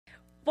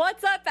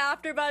What's up,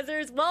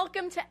 AfterBuzzers?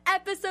 Welcome to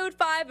episode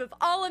 5 of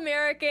All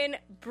American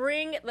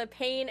Bring the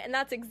Pain, and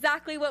that's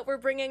exactly what we're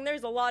bringing.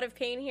 There's a lot of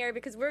pain here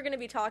because we're going to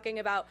be talking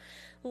about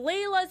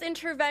Layla's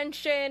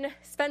intervention,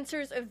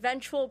 Spencer's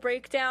eventual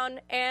breakdown,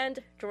 and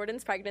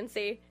Jordan's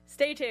pregnancy.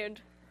 Stay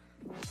tuned.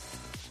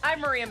 I'm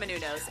Maria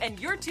Menounos,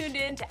 and you're tuned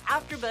in to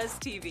AfterBuzz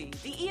TV,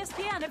 the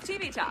ESPN of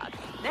TV talk.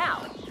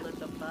 Now, let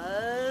the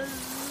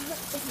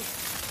buzz begin.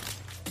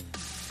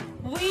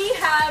 We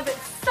have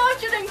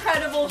such an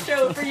incredible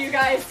show for you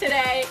guys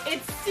today.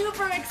 It's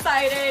super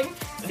exciting.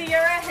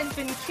 Sierra has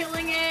been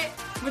killing it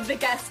with the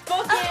guest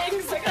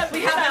bookings. We have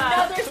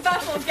another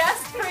special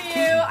guest for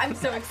you. I'm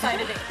so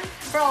excited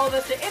for all of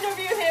us to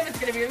interview him. It's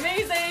going to be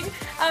amazing.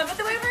 But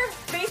the way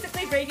we're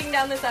basically breaking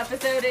down this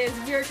episode is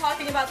we're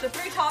talking about the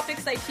 3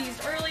 topics I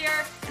teased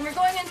earlier, and we're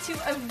going into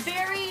a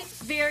very,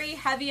 very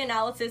heavy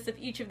analysis of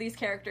each of these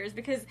characters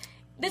because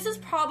this is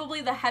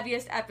probably the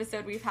heaviest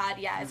episode we've had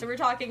yet. So we're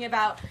talking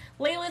about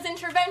Layla's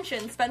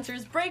intervention,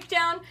 Spencer's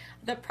breakdown,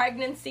 the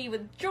pregnancy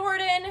with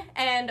Jordan,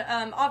 and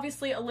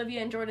obviously Olivia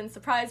and Jordan's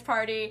surprise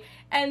party.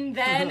 And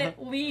then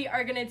we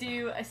are going to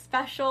do a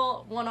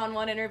special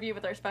one-on-one interview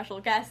with our special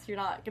guest. You're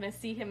not going to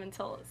see him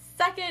until a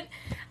second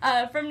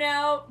from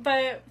now.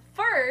 But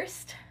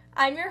first,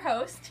 I'm your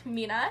host,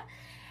 Mina.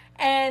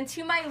 And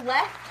to my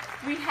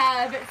left, we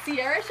have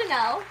Sierra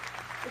Chanel.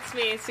 It's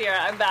me, Sierra.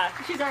 I'm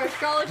back. She's our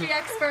astrology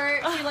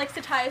expert. She likes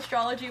to tie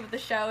astrology with the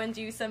show and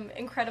do some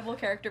incredible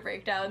character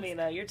breakdowns.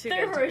 Mina, you're too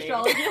through good her to me.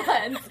 astrology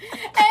lens.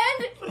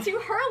 And to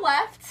her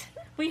left,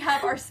 we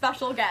have our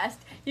special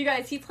guest. You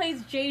guys, he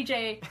plays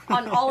JJ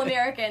on All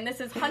American. This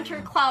is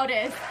Hunter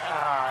Cloudis.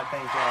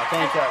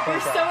 Thank you.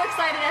 We're so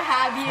excited to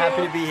have you.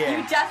 Happy to be here.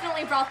 You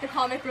definitely brought the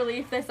comic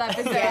relief this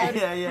episode.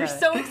 Yeah. We're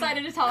so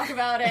excited to talk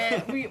about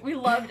it. We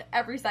loved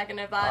every second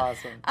of that.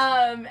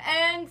 Awesome.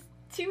 And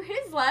to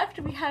his left,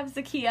 we have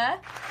Zakia.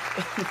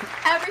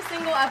 Every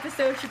single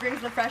episode, she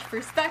brings a fresh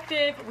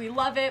perspective. We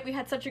love it. We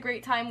had such a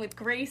great time with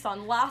Grace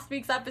on last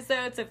week's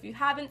episode, so if you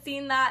haven't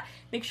seen that,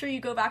 make sure you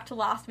go back to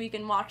last week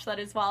and watch that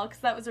as well, because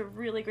that was a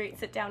really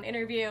great sit-down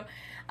interview.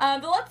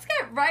 But let's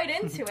get right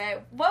into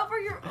it. What were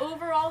your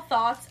overall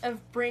thoughts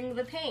of Bring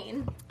the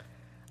Pain?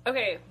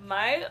 Okay,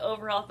 my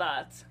overall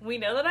thoughts. We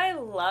know that I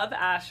love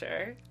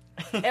Asher.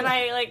 And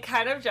I,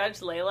 kind of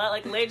judged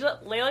Layla.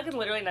 Layla can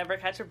literally never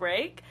catch a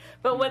break.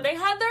 But when they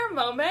had their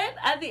moment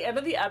at the end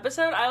of the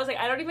episode, I was like,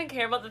 I don't even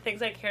care about the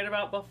things I cared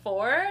about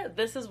before.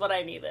 This is what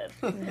I needed.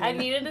 I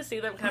needed to see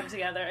them come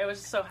together. I was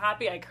just so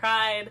happy. I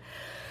cried.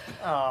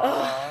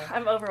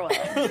 I'm overwhelmed.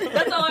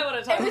 That's all I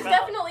want to talk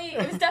about.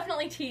 It was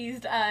definitely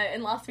teased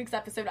in last week's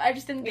episode. I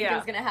just didn't think it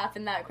was going to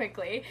happen that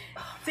quickly.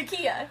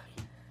 Zakia.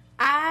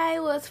 I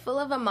was full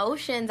of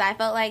emotions. I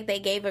felt like they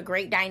gave a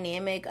great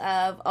dynamic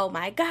of, oh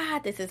my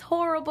God, this is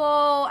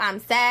horrible, I'm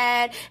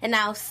sad, and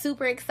I was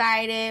super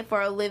excited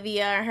for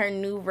Olivia and her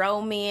new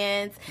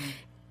romance.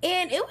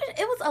 And it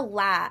was a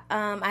lot.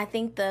 I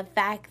think the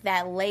fact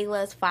that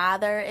Layla's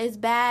father is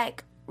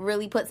back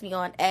really puts me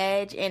on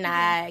edge, and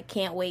I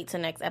can't wait till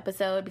next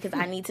episode because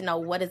I need to know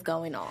what is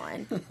going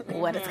on.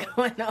 What is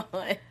going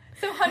on.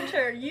 So,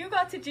 Hunter, you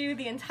got to do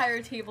the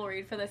entire table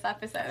read for this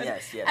episode.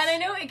 Yes. And I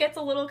know it gets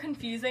a little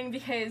confusing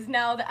because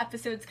now the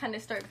episodes kind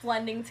of start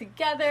blending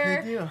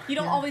together. They do. You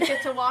don't always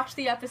get to watch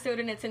the episode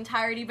in its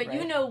entirety, but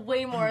you know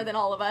way more than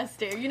all of us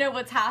do. You know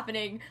what's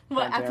happening.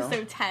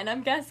 Episode 10,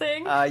 I'm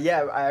guessing?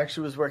 Yeah, I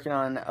actually was working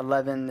on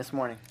 11 this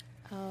morning.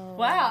 Oh.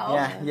 Wow.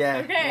 Yeah.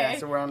 Okay. Yeah,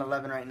 so we're on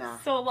 11 right now.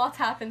 So a lot's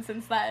happened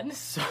since then.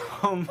 So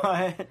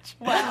much.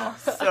 Wow.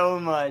 So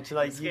much.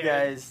 Like, That's you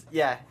scary. guys,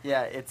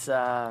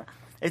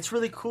 it's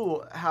really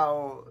cool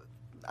how,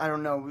 I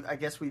don't know, I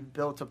guess we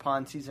built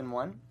upon season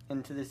 1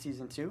 into this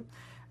season 2,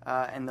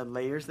 and the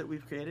layers that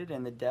we've created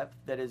and the depth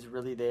that is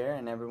really there,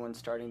 and everyone's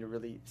starting to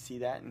really see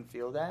that and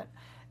feel that.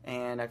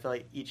 And I feel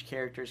like each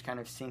character is kind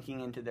of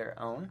sinking into their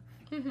own,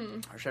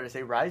 or should I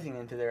say rising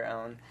into their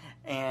own,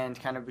 and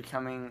kind of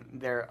becoming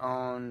their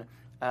own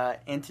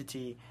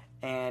entity.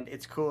 And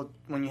it's cool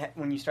when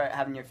you start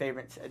having your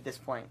favorites at this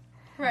point,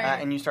 Right.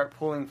 And you start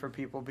pulling for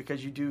people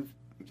because you do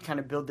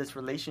kind of build this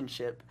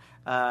relationship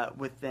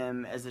with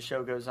them as the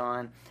show goes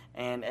on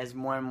and as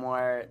more and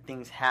more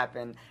things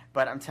happen.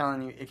 But I'm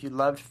telling you, if you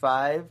loved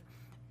 5,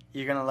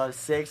 you're gonna love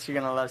 6. You're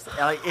gonna love.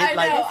 I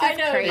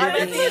know. crazy.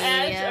 I'm at the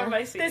edge of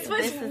my seat. This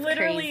was This is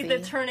literally crazy. the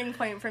turning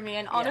point for me.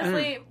 And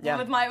honestly, Yeah.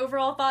 with my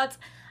overall thoughts,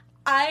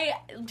 I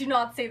do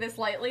not say this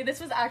lightly. This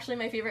was actually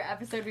my favorite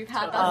episode we've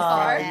had thus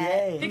far.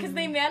 Yay. Because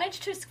they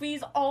managed to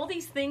squeeze all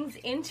these things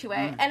into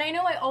it. And I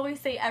know I always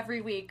say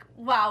every week,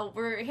 wow,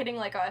 we're hitting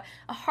like a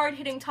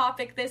hard-hitting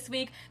topic this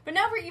week. But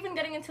now we're even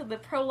getting into the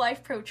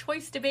pro-life,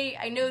 pro-choice debate.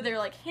 I know they're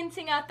like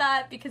hinting at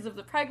that because of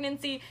the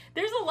pregnancy.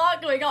 There's a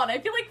lot going on. I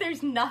feel like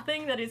there's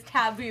nothing that is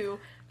taboo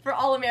for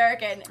All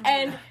American.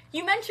 And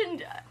you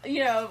mentioned,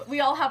 we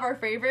all have our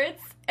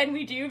favorites. And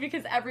we do,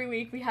 because every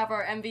week we have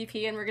our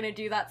MVP, and we're going to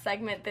do that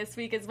segment this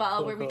week as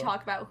well, where we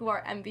talk about who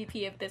our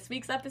MVP of this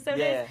week's episode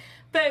is.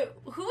 But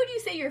who would you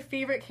say your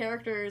favorite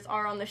characters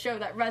are on the show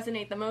that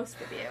resonate the most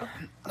with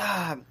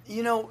you?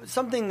 You know,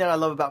 something that I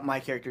love about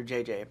my character,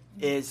 JJ,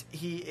 is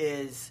he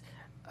is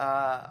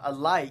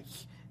alike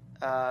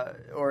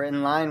or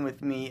in line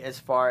with me as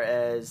far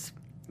as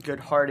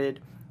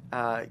good-hearted,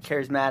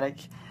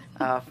 charismatic,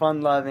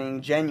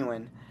 fun-loving,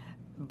 genuine.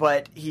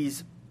 But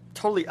he's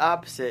totally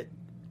opposite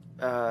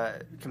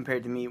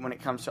compared to me when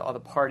it comes to all the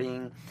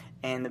partying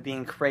and the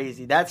being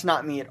crazy. That's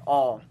not me at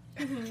all.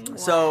 Wow.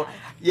 So,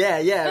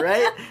 yeah,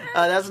 right?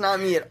 That's not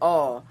me at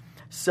all.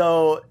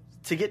 So,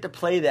 to get to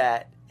play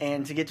that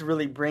and to get to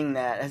really bring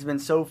that has been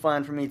so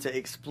fun for me to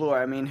explore.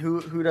 I mean,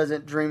 who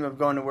doesn't dream of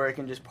going to work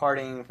and just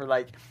partying for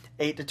like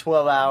 8 to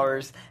 12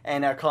 hours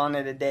and calling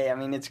it a day? I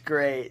mean, it's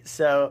great.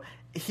 So,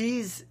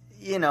 he's,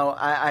 you know,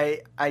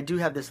 I do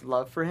have this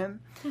love for him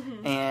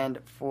and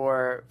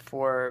for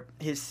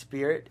his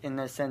spirit, in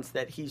the sense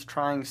that he's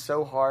trying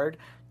so hard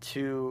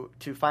to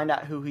find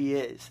out who he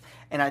is.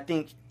 And I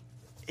think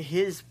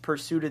his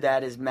pursuit of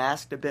that is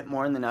masked a bit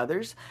more than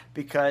others,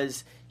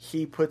 because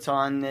he puts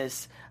on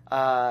this,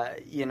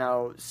 you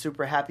know,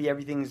 super happy,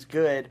 everything's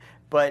good,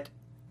 but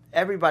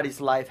everybody's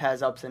life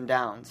has ups and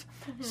downs.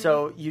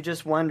 So you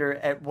just wonder,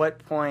 at what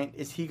point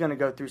is he going to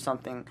go through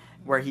something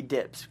where he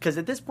dips? Because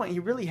at this point, he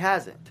really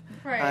hasn't.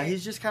 Right.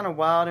 He's just kind of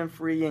wild and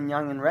free and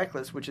young and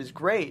reckless, which is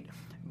great,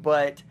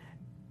 but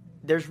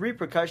there's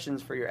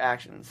repercussions for your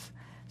actions.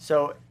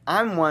 So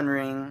I'm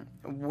wondering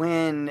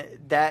when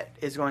that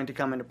is going to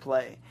come into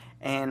play,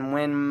 and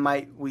when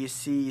might we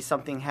see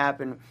something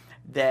happen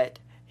that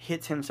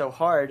hits him so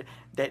hard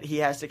that he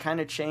has to kind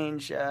of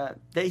change, that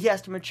he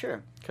has to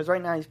mature. Because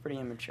right now he's pretty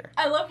immature.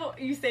 I love what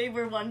you say,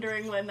 we're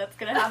wondering when that's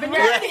going to happen.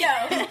 Yeah.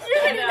 You're going to know.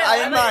 You're going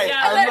to know.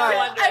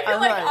 I feel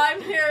like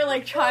I'm here,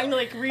 like, trying to,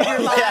 like, read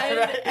your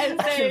mind and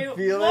say,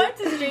 what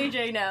does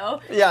JJ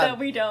know that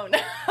we don't know?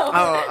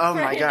 Oh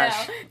my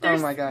gosh. Oh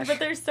my gosh. But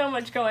there's so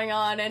much going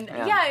on. And,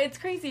 yeah, it's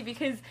crazy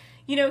because,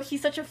 you know,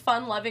 he's such a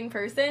fun-loving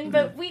person,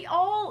 but we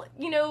all,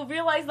 you know,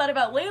 realize that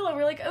about Layla.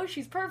 We're like, oh,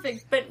 she's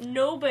perfect, but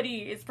nobody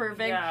is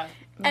perfect. Yeah.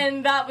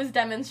 And that was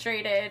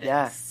demonstrated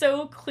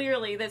so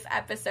clearly this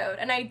episode.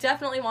 And I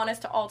definitely want us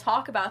to all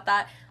talk about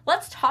that.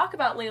 Let's talk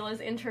about Layla's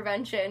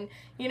intervention.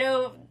 You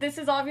know, this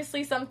is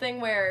obviously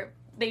something where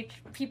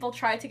people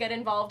tried to get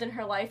involved in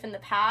her life in the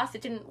past.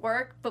 It didn't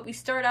work, but we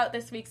start out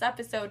this week's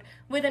episode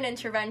with an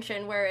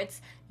intervention where it's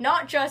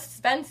not just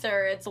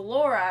Spencer, it's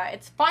Laura,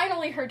 it's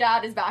finally her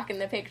dad is back in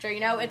the picture, you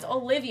know, it's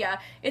Olivia,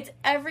 it's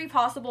every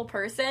possible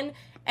person,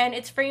 and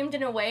it's framed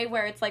in a way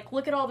where it's like,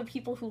 look at all the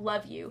people who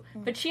love you,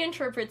 but she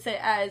interprets it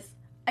as,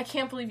 I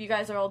can't believe you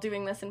guys are all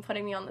doing this and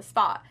putting me on the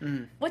spot.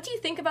 What do you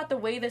think about the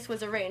way this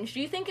was arranged?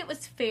 Do you think it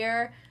was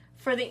fair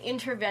for the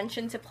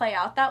intervention to play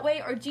out that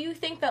way, or do you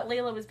think that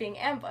Layla was being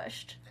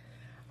ambushed?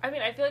 I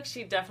mean, I feel like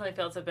she definitely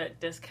feels a bit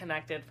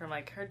disconnected from,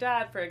 like, her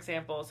dad, for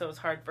example, so it was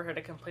hard for her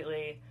to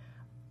completely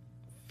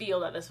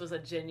feel that this was a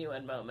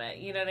genuine moment,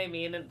 you know what I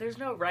mean? And there's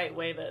no right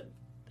way to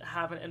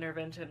have an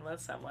intervention with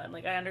someone.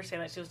 Like, I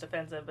understand that she was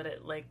defensive, but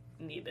it, like,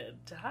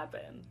 needed to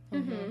happen.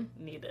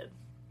 Needed.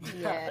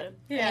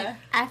 Yeah.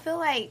 I feel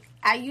like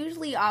I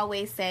usually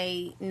always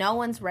say no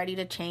one's ready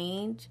to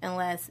change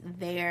unless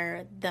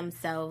they're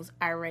themselves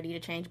are ready to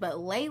change. But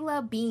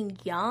Layla being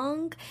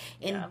young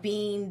and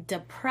being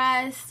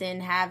depressed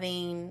and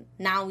having,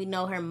 now we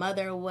know her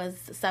mother was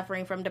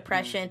suffering from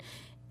depression,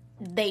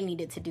 they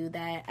needed to do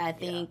that. I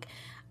think,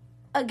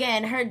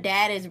 again, her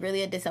dad is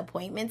really a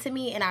disappointment to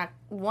me, and I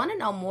want to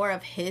know more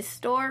of his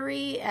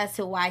story as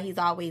to why he's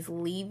always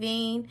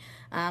leaving.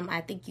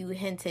 I think you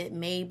hinted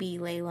maybe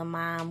Layla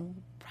mom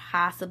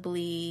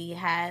possibly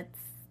had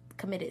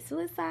committed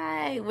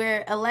suicide.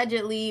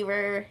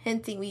 We're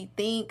hinting, we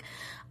think.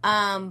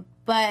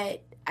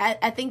 But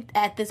I think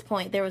at this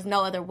point there was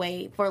no other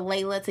way for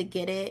Layla to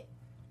get it,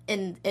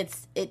 and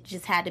it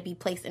just had to be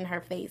placed in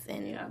her face,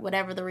 and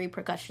whatever the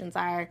repercussions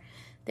are,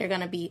 they're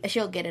gonna be.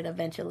 She'll get it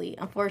eventually,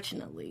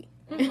 unfortunately.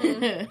 But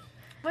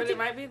it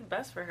might be the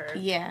best for her.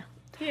 Yeah.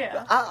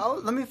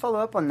 Let me follow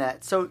up on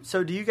that. So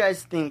do you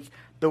guys think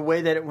the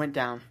way that it went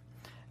down,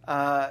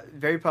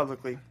 very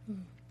publicly,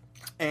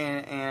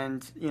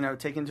 and you know,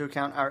 take into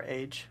account our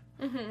age,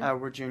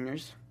 we're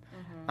juniors,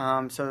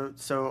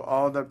 so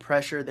all the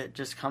pressure that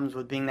just comes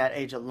with being that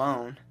age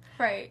alone,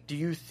 right? Do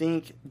you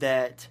think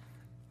that,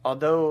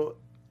 although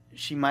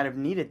she might have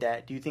needed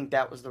that, do you think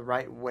that was the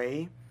right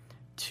way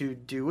to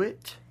do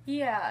it?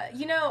 Yeah,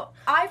 you know,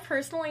 I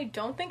personally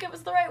don't think it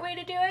was the right way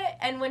to do it.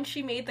 And when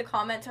she made the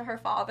comment to her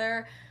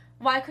father,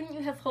 why couldn't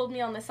you have pulled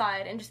me on the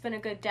side and just been a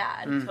good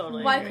dad?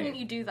 Totally. Why couldn't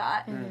you do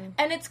that?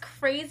 And it's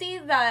crazy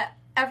that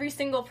every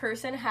single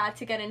person had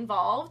to get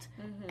involved,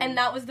 and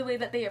that was the way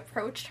that they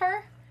approached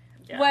her.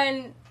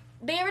 When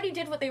they already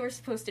did what they were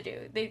supposed to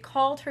do. They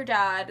called her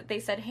dad, they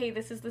said, hey,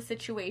 this is the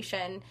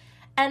situation.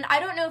 And I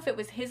don't know if it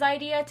was his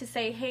idea to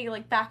say, hey,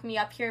 like, back me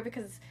up here,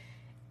 because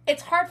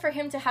it's hard for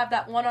him to have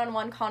that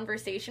one-on-one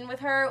conversation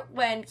with her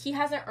when he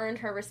hasn't earned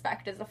her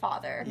respect as a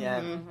father.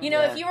 Yeah. You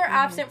know, if you were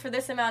absent for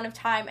this amount of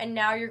time and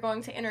now you're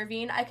going to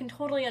intervene, I can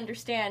totally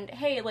understand,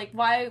 hey, like,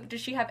 why does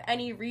she have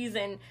any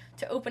reason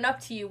to open up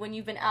to you when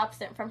you've been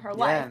absent from her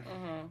life?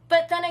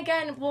 But then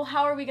again, well,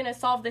 how are we going to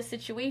solve this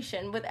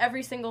situation with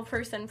every single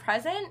person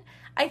present?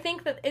 I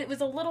think that it was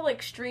a little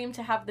extreme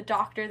to have the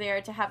doctor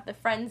there, to have the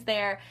friends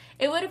there.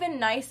 It would have been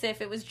nice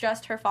if it was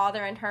just her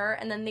father and her,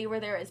 and then they were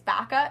there as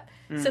backup,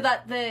 so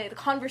that the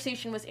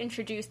conversation was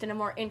introduced in a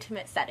more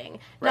intimate setting.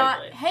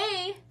 Not,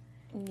 hey...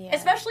 Yeah.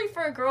 Especially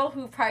for a girl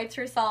who prides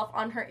herself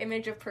on her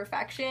image of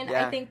perfection,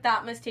 Yeah. I think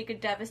that must take a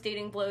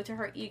devastating blow to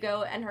her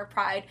ego and her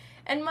pride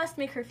and must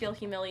make her feel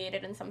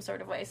humiliated in some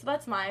sort of way. So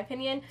that's my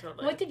opinion.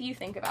 Totally. What did you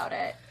think about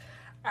it?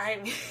 I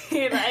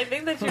mean, I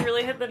think that you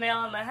really hit the nail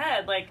on the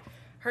head. Like,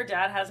 her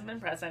dad hasn't been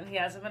present. He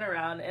hasn't been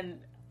around. And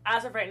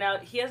as of right now,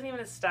 he hasn't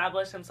even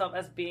established himself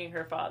as being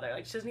her father.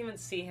 Like, she doesn't even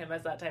see him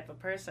as that type of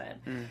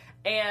person.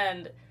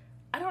 And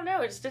I don't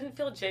know, it just didn't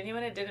feel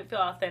genuine, it didn't feel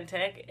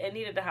authentic. It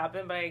needed to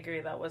happen, but I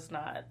agree that was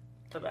not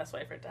the best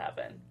way for it to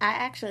happen. I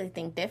actually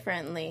think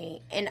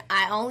differently. And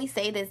I only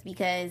say this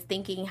because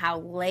thinking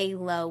how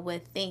Layla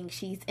would think,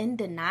 she's in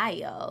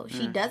denial.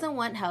 She doesn't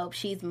want help.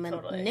 She's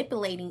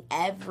manipulating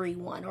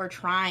everyone or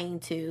trying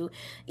to.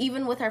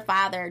 Even with her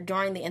father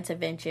during the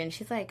intervention,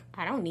 she's like,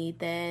 I don't need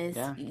this.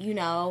 Yeah. You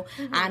know,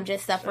 I'm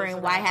just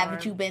suffering. Why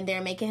haven't you been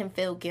there, making him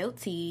feel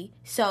guilty?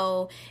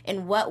 So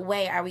in what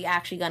way are we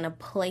actually going to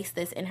place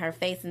this in her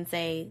face and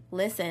say,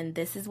 listen,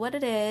 this is what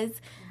it is.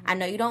 I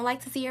know you don't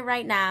like to see it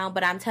right now,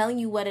 but I'm telling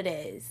you what it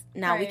is.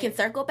 Now we can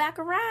circle back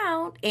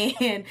around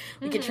and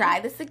we can try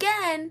this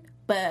again,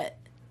 but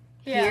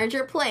here's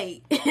your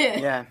plate.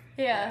 Yeah.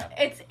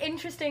 It's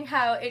interesting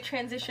how it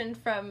transitioned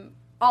from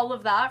all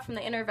of that, from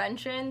the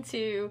intervention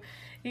to,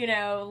 you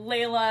know,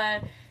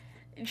 Layla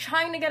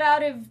trying to get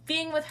out of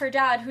being with her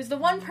dad, who's the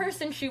one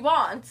person she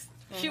wants.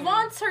 She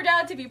wants her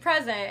dad to be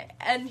present,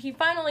 and he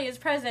finally is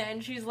present,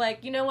 and she's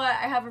like, you know what,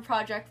 I have a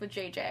project with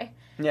JJ.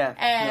 Yeah.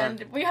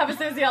 And we have a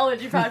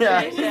sociology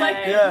project. And she's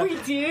like, we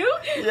do?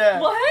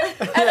 Yeah. What?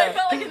 And I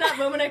felt like in that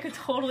moment I could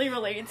totally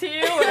relate to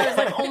you, where I was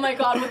like, oh my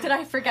god, what did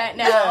I forget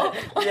now?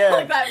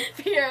 Like that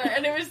fear.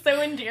 And it was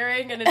so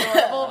endearing and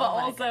adorable, but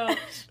also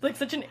like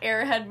such an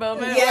airhead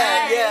moment.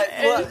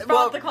 It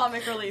brought the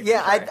comic relief.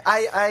 Yeah,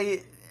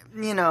 I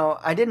you know,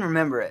 I didn't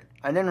remember it.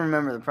 I didn't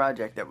remember the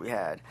project that we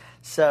had.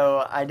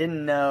 So I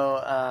didn't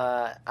know,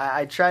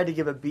 I tried to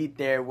give a beat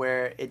there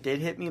where it did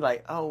hit me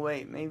like, oh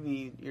wait,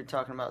 maybe you're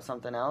talking about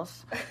something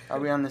else. Are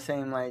we on the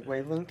same like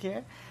wavelength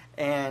here?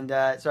 And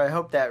so I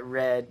hope that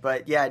read.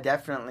 But yeah,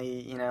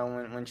 definitely, you know,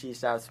 when she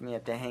stops me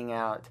at the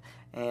hangout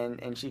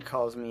and she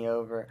calls me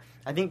over,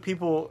 I think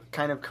people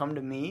kind of come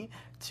to me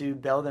to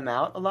bail them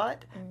out a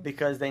lot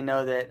because they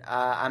know that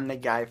I'm the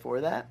guy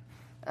for that.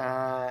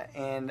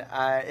 And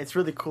it's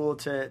really cool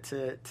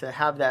to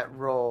have that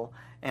role,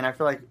 and I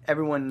feel like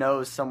everyone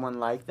knows someone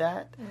like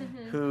that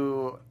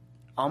who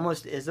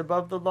almost is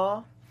above the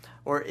law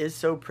or is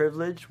so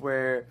privileged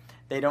where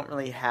they don't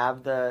really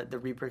have the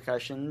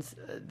repercussions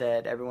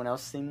that everyone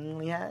else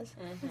seemingly has.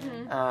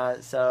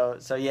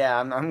 So yeah,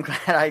 I'm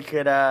glad I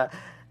could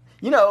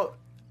you know,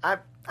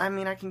 I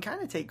mean I can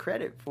kind of take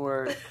credit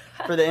for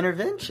the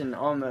intervention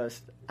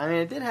almost. I mean,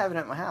 it did happen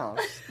at my house.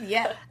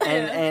 Yeah.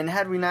 And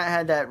had we not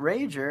had that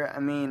rager, I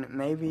mean,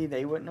 maybe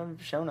they wouldn't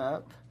have shown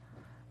up.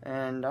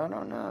 And I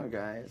don't know,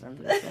 guys. I'm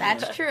just saying.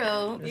 That's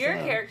true. Your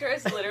character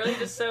is literally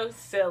just so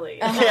silly.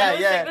 Yeah, I was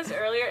yeah. saying this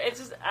earlier. It's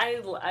just I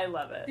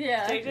love it.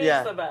 Yeah. JJ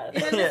Yeah. is the best.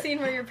 Even the scene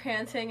where you're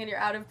panting and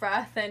you're out of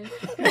breath and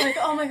you're like,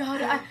 oh my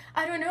god,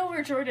 I don't know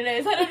where Jordan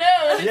is. I don't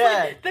know. It's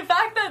Yeah. like, the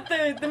fact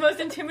that the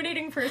most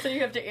intimidating person you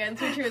have to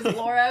answer to is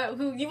Laura,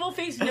 who you will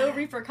face no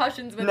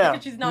repercussions with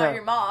because she's not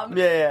your mom.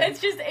 Yeah.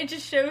 It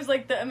just shows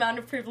like the amount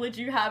of privilege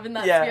you have in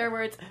that Yeah. sphere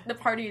where it's the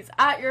party's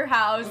at your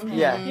house.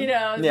 Yeah. You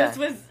know, Yeah. this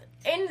was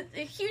in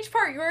a huge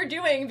part you were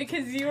doing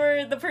because you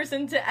were the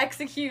person to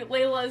execute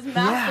Layla's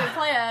master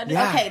plan.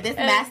 Yeah. Okay, this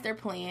master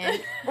plan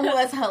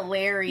was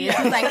hilarious.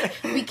 It's like,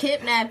 we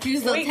kidnapped you,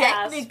 so We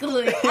gasped.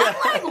 technically, I'm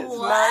like, It's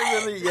what?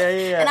 not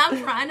really, yeah. And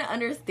I'm trying to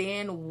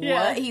understand what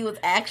Yeah. he was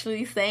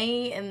actually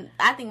saying. And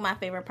I think my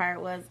favorite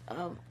part was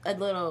a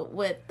little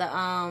with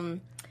the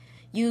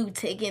you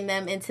taking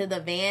them into the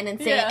van and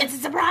saying, it's a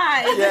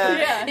surprise.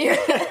 Yeah.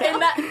 In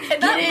that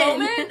Get in.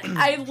 moment,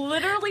 I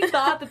literally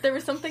thought that there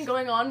was something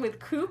going on with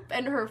Coop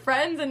and her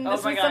friends, and Oh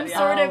this my was God, some yeah.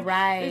 sort of,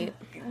 right.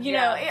 you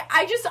know,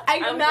 I was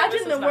imagined like,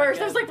 this the is not worst.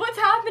 good. I was like, what's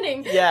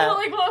happening? Yeah. And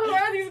like, well, who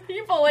are these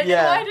people? Like,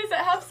 Yeah. why does it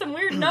have some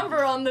weird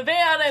number on the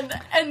van?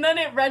 And then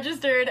it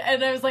registered,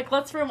 and I was like,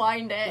 let's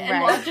rewind it and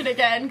Right. watch it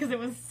again because it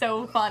was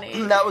so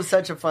funny. That was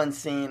such a fun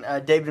scene.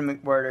 David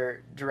McWhirter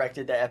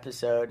directed the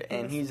episode,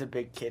 and he's a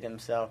big kid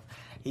himself.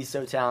 He's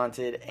so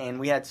talented, and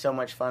we had so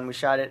much fun. We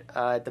shot it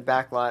at the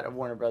back lot of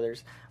Warner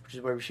Brothers, which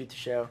is where we shoot the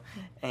show,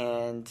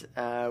 and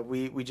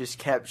we just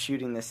kept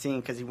shooting the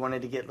scene because he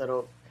wanted to get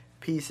little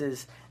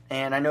pieces.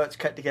 And I know it's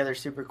cut together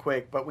super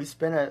quick, but we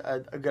spent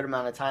a good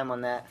amount of time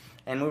on that,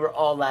 and we were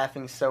all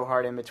laughing so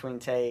hard in between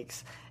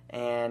takes.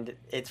 And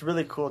it's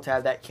really cool to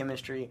have that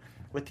chemistry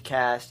with the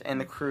cast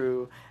and the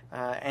crew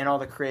and all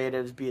the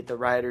creatives, be it the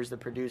writers, the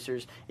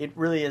producers. It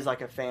really is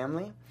like a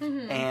family.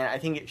 And I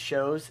think it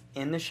shows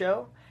in the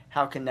show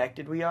how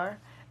connected we are.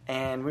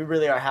 And we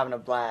really are having a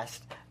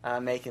blast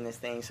making this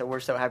thing. So we're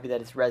so happy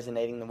that it's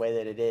resonating the way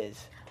that it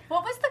is.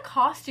 What was the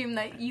costume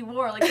that you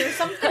wore? Like, there was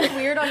something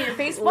weird on your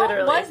face. What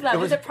Literally. was that?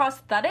 Was it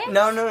prosthetic?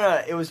 No.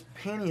 It was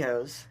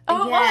pantyhose.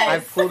 Oh, Yes. I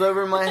pulled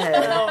over my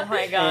head. Oh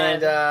my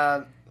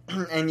god.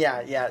 And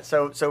yeah.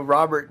 So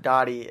Robert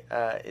Dottie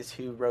is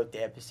who wrote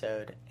the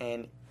episode.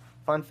 And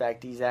fun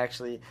fact, he's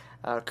actually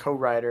a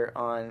co-writer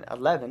on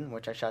 11,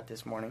 which I shot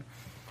this morning.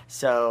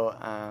 So,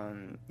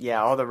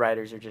 all the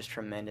writers are just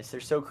tremendous.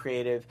 They're so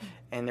creative,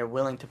 and they're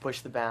willing to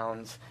push the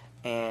bounds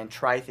and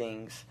try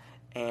things.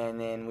 And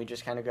then we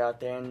just kind of go out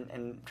there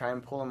and try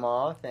and pull them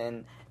off.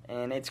 And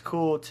it's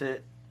cool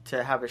to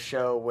have a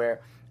show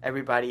where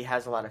everybody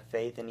has a lot of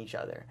faith in each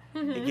other.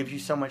 It gives you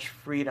so much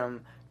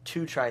freedom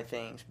to try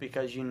things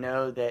because you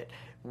know that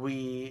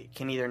we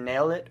can either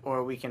nail it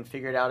or we can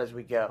figure it out as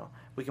we go.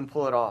 We can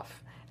pull it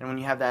off. And when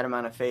you have that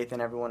amount of faith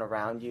in everyone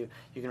around you,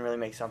 you can really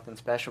make something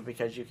special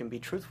because you can be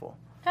truthful.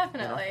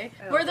 Definitely.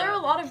 You know? Were there a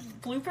lot of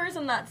bloopers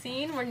in that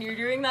scene when you're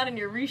doing that and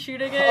you're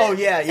reshooting it? Oh,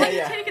 yeah. You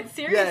take it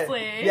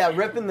seriously. Yeah,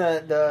 ripping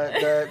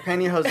the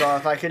pantyhose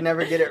off. I could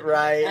never get it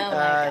right.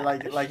 Oh my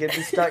gosh. Like it'd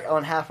be stuck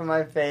on half of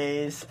my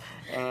face.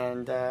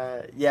 And,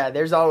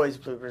 there's always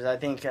bloopers. I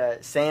think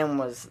Sam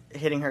was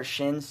hitting her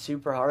shins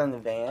super hard on the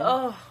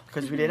van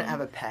because we didn't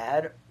have a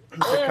pad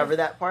to cover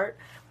that part.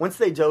 Once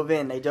they dove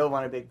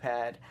on a big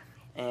pad.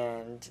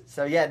 And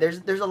so,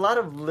 there's a lot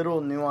of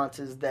little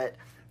nuances that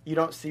you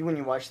don't see when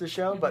you watch the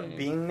show, but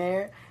being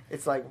there,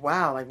 it's like,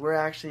 wow, like we're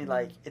actually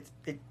like,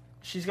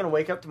 she's going to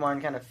wake up tomorrow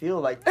and kind of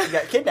feel like she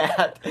got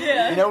kidnapped.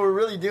 Yeah. You know, we're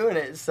really doing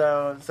it.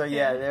 So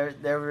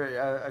there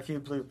were a few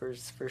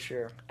bloopers for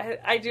sure.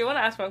 I do want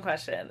to ask one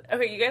question.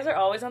 Okay, you guys are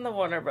always on the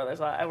Warner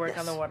Brothers lot. I work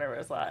on the Warner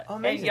Brothers lot. Oh,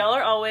 and amazing. y'all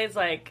are always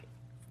like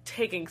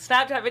taking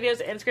Snapchat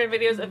videos, Instagram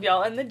videos of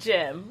y'all in the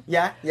gym.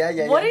 Yeah.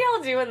 What do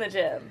y'all do in the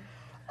gym?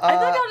 I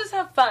think y'all just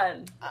have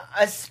fun.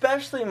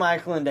 Especially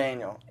Michael and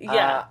Daniel.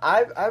 Yeah.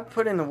 I've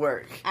put in the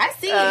work. I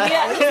see. We saw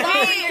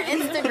your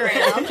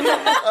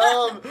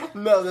Instagram.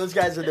 No, those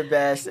guys are the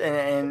best,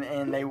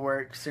 and they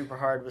work super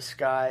hard with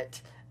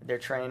Scott, their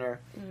trainer,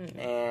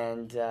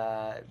 and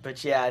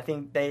but I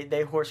think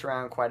they horse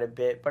around quite a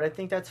bit. But I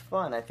think that's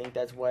fun. I think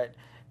that's what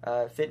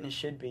fitness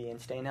should be, and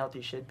staying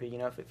healthy should be. You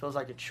know, if it feels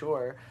like a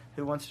chore,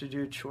 who wants to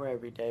do a chore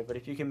every day? But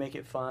if you can make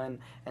it fun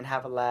and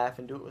have a laugh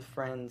and do it with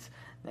friends,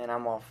 then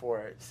I'm all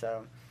for it.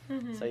 So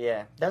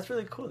that's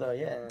really cool though.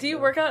 Yeah. Do you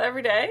work out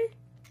every day?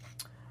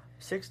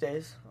 6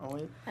 days a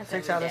week. That's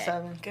 6 every out of day.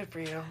 7. Good for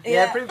you.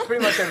 Yeah,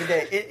 pretty much every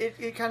day.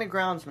 It kind of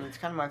grounds me. It's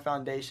kind of my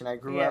foundation. I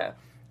grew up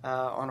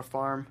on a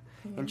farm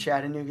in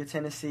Chattanooga,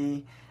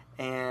 Tennessee,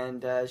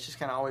 and it's just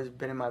kind of always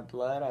been in my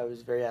blood. I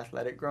was very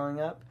athletic growing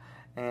up,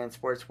 and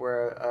sports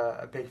were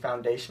a big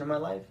foundation of my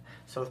life.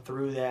 So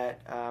through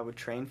that, I would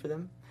train for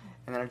them,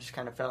 and then I just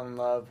kind of fell in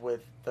love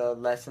with the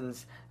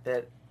lessons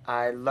that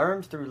I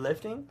learned through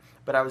lifting,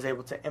 but I was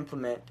able to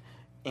implement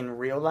in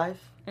real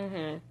life.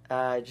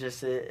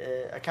 Just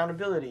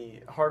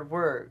accountability, hard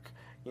work.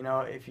 You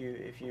know, if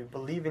you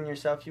believe in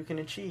yourself, you can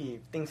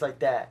achieve things like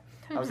that.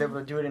 I was able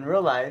to do it in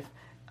real life,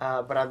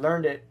 but I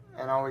learned it,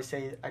 and I always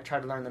say I try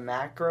to learn the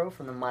macro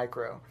from the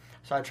micro.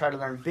 So I try to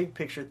learn big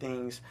picture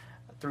things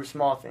through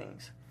small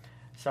things.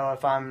 So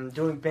if I'm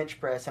doing bench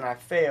press and I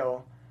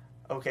fail,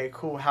 okay,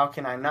 cool. How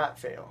can I not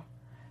fail?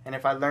 And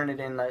if I learn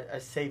it in a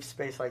safe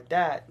space like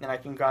that, then I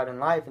can go out in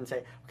life and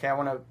say, okay, I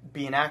want to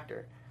be an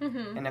actor.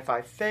 And if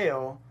I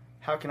fail,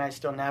 how can I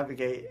still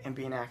navigate and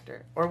be an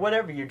actor? Or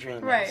whatever your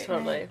dream is.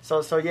 Totally.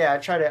 So I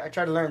try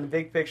to learn the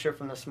big picture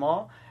from the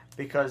small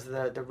because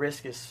the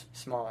risk is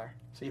smaller.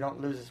 So you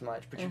don't lose as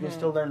much. But you can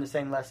still learn the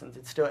same lessons.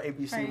 It's still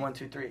ABC Right. 1,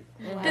 2, 3.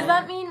 Does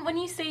that mean, when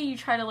you say you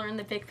try to learn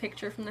the big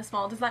picture from the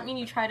small, does that mean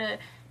you try to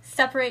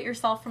separate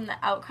yourself from the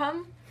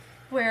outcome?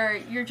 Where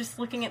you're just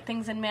looking at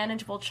things in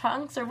manageable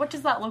chunks? Or what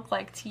does that look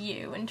like to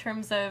you in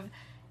terms of,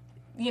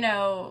 you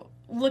know,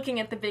 looking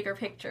at the bigger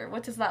picture?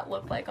 What does that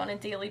look like on a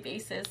daily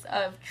basis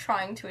of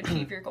trying to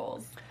achieve your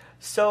goals?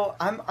 So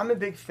I'm a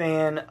big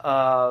fan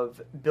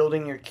of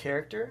building your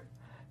character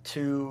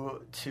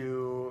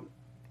to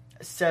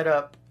set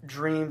up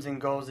dreams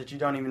and goals that you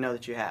don't even know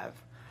that you have.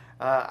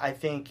 I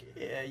think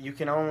you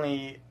can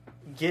only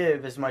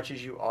give as much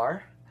as you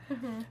are.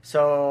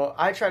 So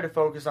I try to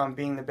focus on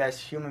being the best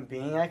human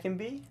being I can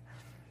be,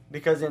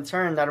 because in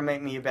turn that'll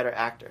make me a better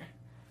actor.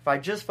 If I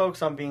just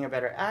focus on being a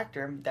better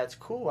actor, that's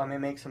cool. I may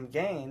make some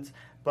gains,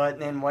 but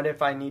then what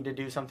if I need to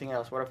do something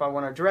else? What if I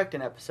want to direct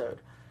an episode?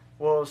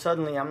 Well,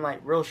 suddenly I'm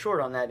like real short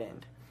on that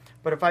end.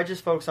 But if I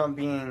just focus on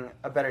being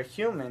a better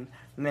human,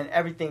 then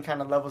everything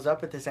kind of levels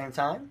up at the same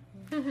time.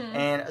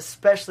 And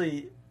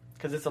especially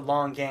because it's a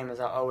long game,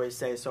 as I always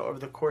say. So over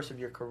the course of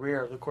your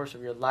career, over the course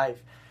of your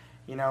life,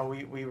 you know,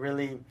 we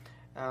really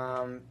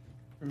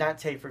not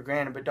take for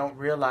granted, but don't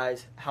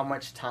realize how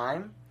much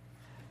time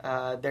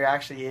there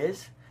actually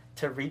is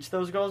to reach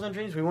those goals and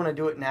dreams. We want to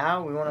do it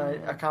now. We want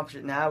to accomplish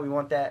it now. We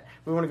want that.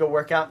 We want to go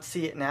work out and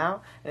see it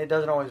now. And it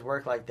doesn't always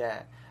work like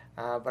that.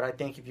 But I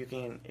think if you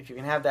can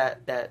have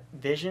that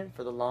vision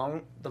for the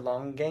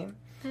long game,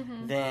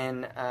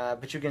 then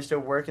but you can still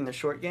work in the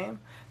short game,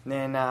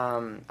 then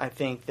I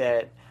think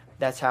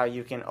that's how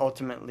you can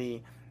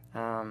ultimately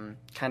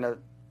kind of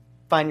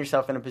find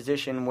yourself in a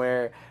position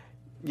where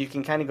you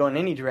can kind of go in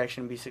any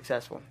direction and be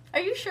successful. Are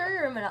you sure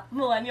you're a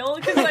millennial?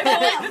 Because I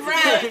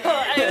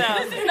feel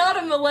like this is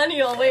not a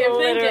millennial way of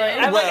thinking.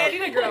 I'm I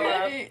need to grow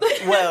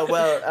up.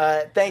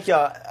 Well, thank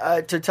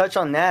y'all. To touch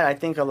on that, I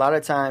think a lot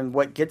of time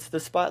what gets the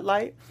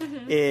spotlight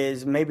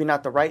is maybe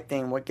not the right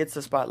thing. What gets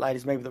the spotlight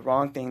is maybe the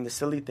wrong thing, the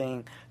silly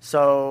thing.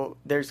 So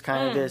there's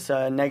kind of this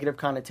negative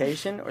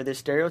connotation or this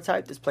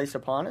stereotype that's placed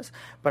upon us.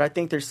 But I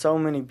think there's so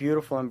many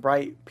beautiful and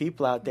bright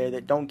people out there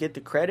that don't get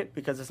the credit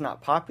because it's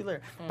not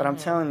popular. But I'm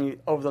telling you,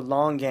 over the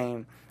long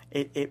game,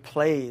 it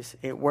plays,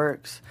 it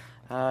works.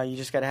 You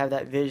just got to have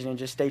that vision and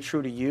just stay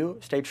true to you,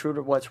 stay true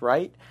to what's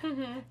right.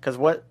 Because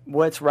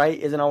what's right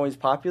isn't always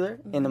popular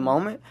in the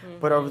moment,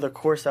 but over the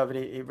course of it,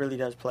 it really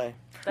does play.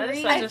 That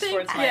is such a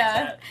sports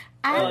mindset.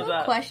 I have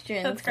a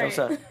question. That's great.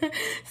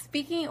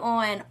 Speaking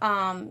on,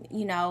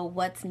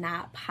 what's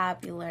not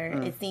popular,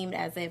 it seemed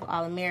as if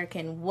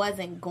All-American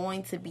wasn't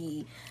going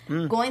to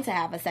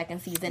have a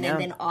second season, and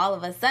then all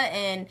of a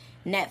sudden,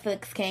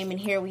 Netflix came, and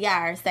here we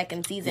are,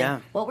 second season. Yeah.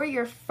 What were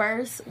your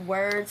first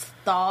words,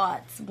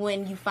 thoughts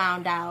when you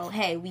found out,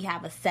 hey, we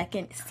have a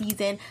second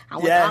season? I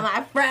with all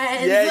my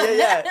friends.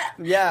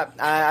 Yeah.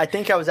 I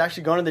think I was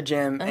actually going to the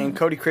gym, and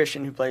Cody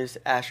Christian, who plays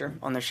Asher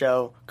on the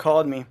show,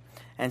 called me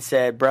and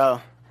said,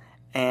 bro.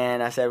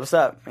 And I said, what's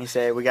up? He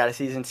said, we got a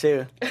season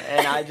 2.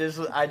 And I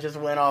just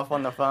went off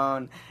on the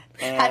phone.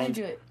 And how'd you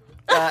do it?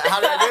 How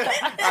did I do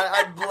it?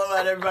 I'd blow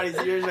out everybody's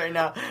ears right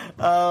now.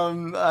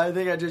 I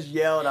think I just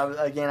yelled. I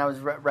was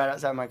right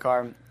outside my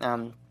car.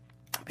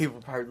 People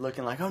were probably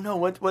looking like, oh no,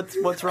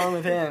 what's wrong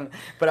with him?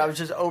 But I was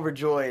just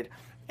overjoyed.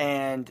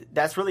 And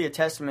that's really a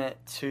testament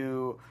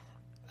to,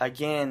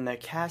 again, the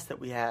cast that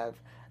we have.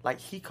 Like,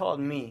 he called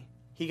me.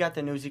 He got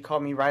the news. He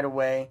called me right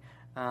away.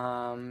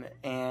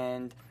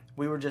 And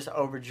we were just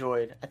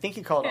overjoyed. I think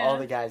he called all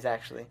the guys,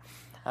 actually.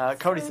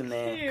 Cody's the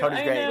man. Cute.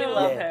 Cody's great. We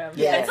love him.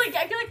 Yeah. It's like,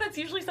 I feel like that's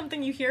usually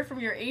something you hear from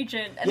your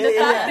agent. And the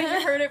fact that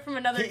you heard it from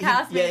another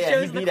castmate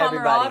shows the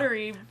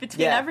camaraderie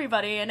between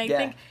everybody. And I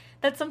think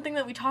that's something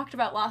that we talked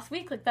about last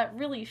week. Like, that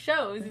really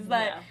shows is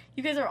that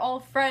you guys are all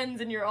friends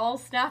and you're all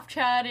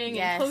Snapchatting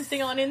and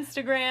posting on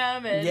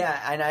Instagram. And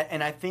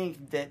and I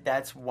think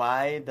that's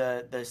why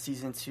the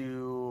season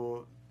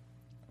 2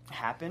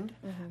 happened,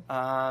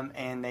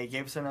 and they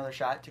gave us another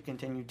shot to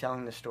continue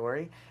telling the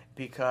story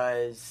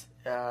because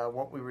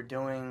what we were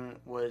doing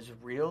was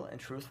real and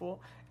truthful,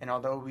 and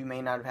although we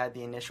may not have had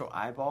the initial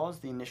eyeballs,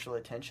 the initial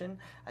attention,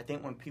 I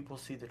think when people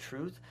see the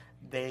truth,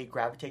 they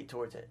gravitate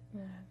towards it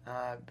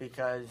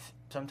because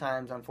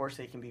sometimes,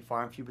 unfortunately, it can be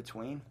far and few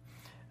between,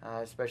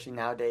 especially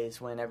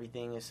nowadays when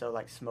everything is so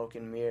like smoke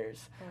and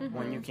mirrors.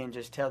 When you can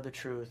just tell the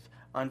truth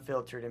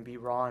unfiltered and be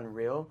raw and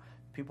real,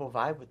 people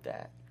vibe with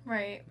that.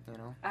 Right. You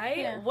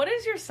know. What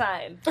is your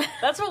sign?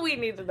 That's what we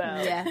need to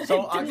know. Yeah.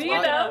 So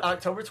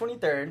October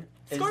 23rd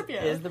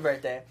Scorpio is the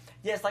birthday.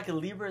 Yeah, it's like a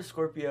Libra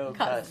Scorpio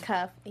cusp.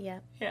 Yeah.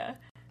 Yeah.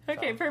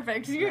 Okay,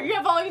 perfect. You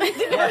have all you need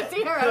to know,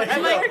 Sierra.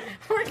 I'm like,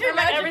 working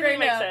magic everything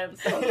makes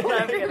sense.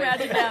 Working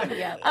magic now.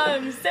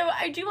 Yeah. So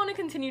I do want to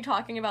continue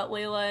talking about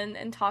Layla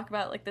and talk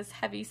about like this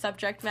heavy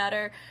subject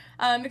matter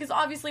because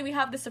obviously we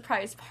have the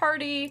surprise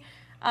party.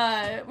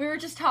 We were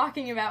just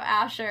talking about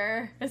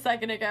Asher a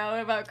second ago,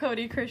 about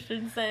Cody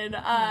Christensen.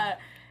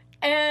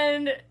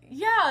 And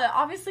yeah,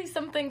 obviously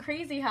something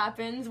crazy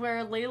happens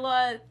where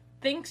Layla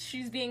thinks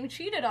she's being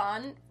cheated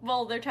on.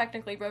 Well, they're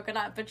technically broken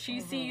up, but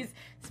she sees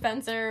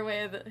Spencer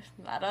with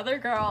that other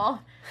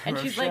girl. And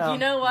she's like, you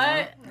know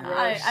what?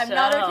 Yeah. I'm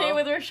not okay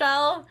with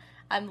Rochelle.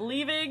 I'm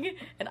leaving,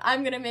 and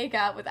I'm going to make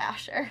out with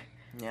Asher.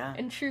 Yeah.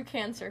 In true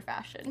cancer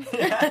fashion.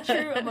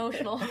 True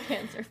emotional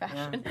cancer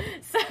fashion. Yeah.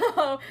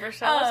 So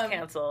Rochelle is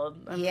canceled.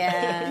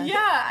 Yeah.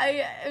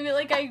 I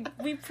mean,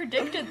 we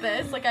predicted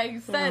this. Like I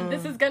said,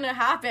 this is gonna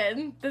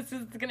happen. This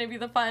is gonna be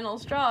the final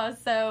straw.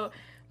 So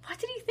what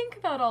did he think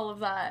about all of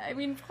that? I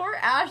mean, poor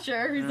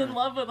Asher, who's in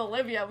love with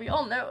Olivia. We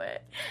all know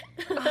it.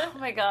 Oh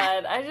my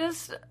god.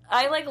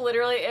 I like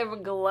literally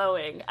am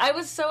glowing. I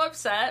was so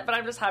upset, but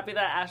I'm just happy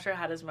that Asher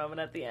had his moment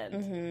at the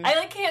end. I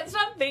like can't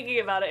stop thinking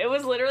about it. It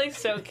was literally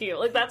so cute.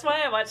 Like that's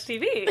why I watch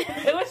TV.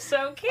 It was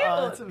so cute.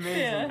 Oh, that's amazing.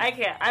 Yeah. I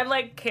can't. I'm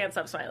like can't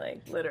stop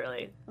smiling.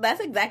 Literally. That's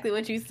exactly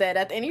what you said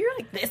at the end. You're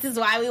like, this is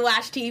why we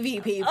watch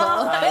TV, people.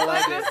 Oh,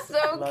 like it was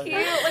so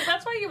cute. Like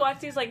that's why you watch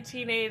these like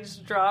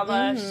teenage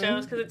drama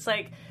shows because it's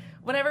like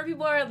whenever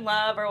people are in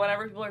love or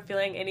whenever people are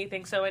feeling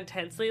anything so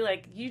intensely,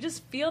 like you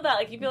just feel that,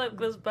 like you feel like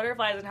those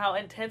butterflies and how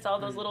intense all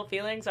those little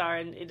feelings are,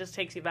 and it just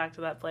takes you back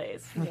to that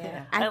place.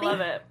 Yeah, I love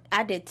it.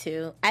 I did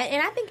too.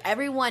 And I think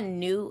everyone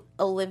knew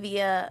not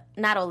Olivia,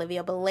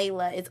 but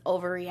Layla is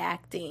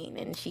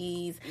overreacting, and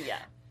she's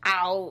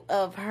out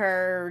of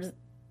her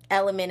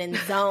element and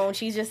zone.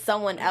 She's just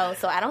someone else.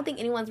 So I don't think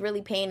anyone's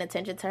really paying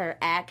attention to her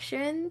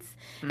actions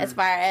as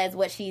far as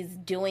what she's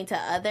doing to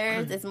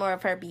others. It's more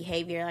of her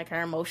behavior, like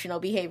her emotional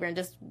behavior, and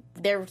just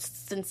they're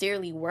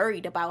sincerely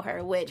worried about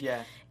her, which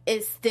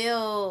is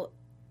still,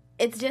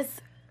 it's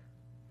just,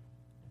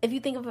 if you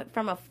think of it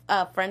from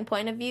a friend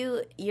point of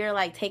view, you're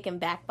like taken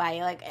back by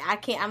it. Like,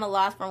 I'm a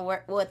loss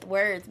with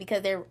words,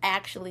 because they're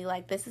actually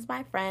like, this is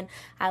my friend,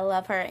 I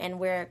love her, and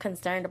we're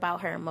concerned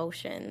about her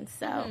emotions.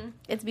 So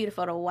it's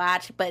beautiful to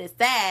watch, but it's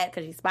sad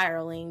because she's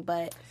spiraling.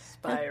 But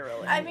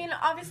I mean,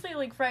 obviously,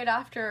 like, right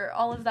after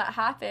all of that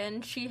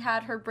happened, she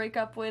had her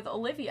breakup with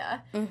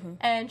Olivia,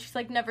 and she's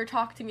like, never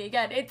talk to me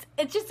again.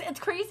 It's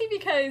crazy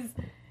because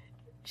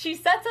she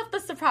sets up the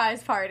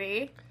surprise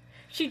party.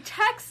 She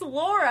texts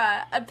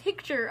Laura a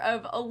picture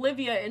of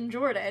Olivia and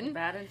Jordan.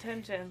 Bad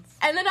intentions.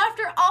 And then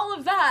after all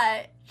of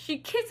that, she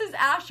kisses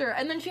Asher,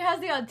 and then she has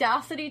the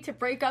audacity to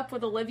break up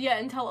with Olivia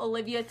and tell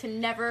Olivia to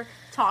never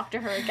talk to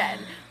her again.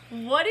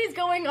 What is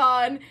going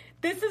on?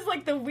 This is,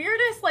 like, the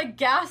weirdest, like,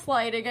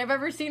 gaslighting I've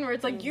ever seen, where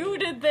it's like, you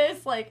did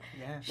this, like,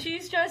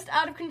 she's just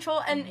out of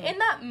control. And in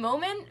that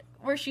moment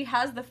where she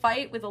has the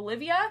fight with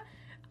Olivia,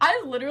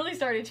 I literally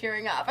started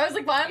tearing up. I was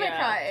like, why am I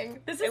crying?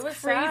 This is crazy.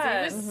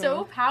 Sad. It was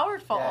so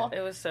powerful. Yeah,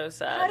 it was so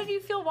sad. How did you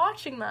feel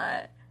watching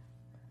that?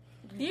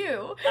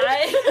 You.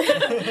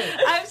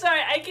 I'm sorry.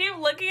 I keep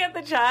looking at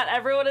the chat.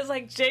 Everyone is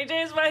like,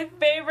 JJ's my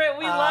favorite.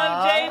 We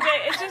love JJ.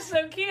 It's just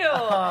so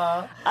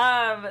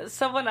cute.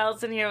 Someone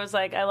else in here was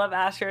like, I love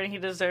Asher and he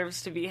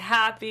deserves to be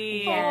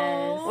happy.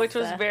 Yes. Which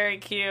was very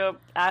cute.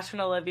 Asher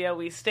and Olivia,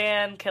 we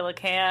stand. Kill a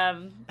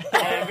Cam.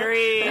 I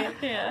agree.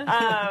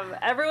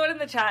 Everyone in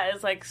the chat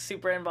is like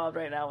super involved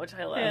right now, which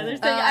I love. Yeah, they're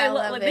saying, I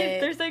love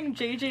it. They're saying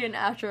JJ and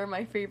Asher are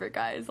my favorite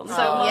guys. On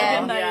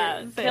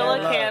the Kill a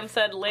Cam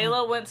said,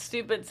 Layla went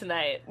stupid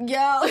tonight. Yo.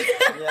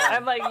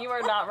 I'm like, you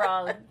are not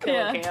wrong,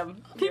 Kill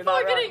Cam. People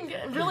are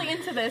getting really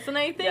into this, and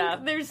I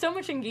think there's so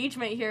much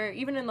engagement here,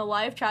 even in the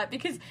live chat,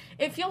 because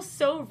it feels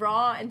so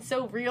raw and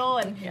so real,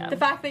 and the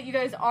fact that you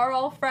guys are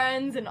all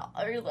friends and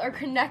are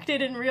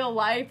connected in real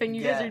life, and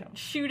you guys are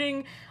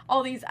shooting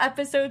all these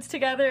episodes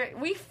together,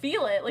 we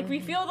feel it. Like,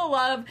 we feel the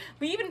love.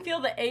 We even feel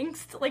the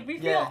angst. Like, we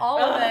feel all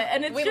of it,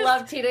 and it's we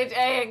love teenage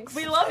angst.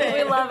 We love it.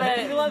 We love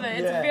it. We love it.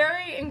 It's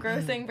very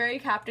engrossing, very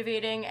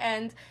captivating,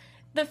 and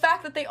the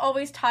fact that they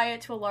always tie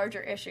it to a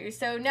larger issue.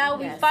 So now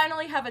we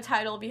finally have a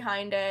title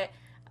behind it.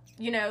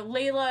 You know,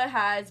 Layla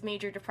has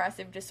major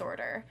depressive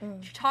disorder.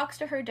 She talks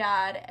to her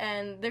dad,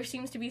 and there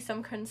seems to be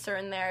some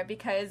concern there,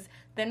 because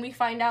then we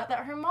find out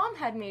that her mom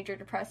had major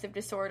depressive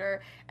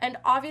disorder. And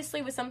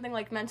obviously with something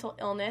like mental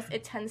illness,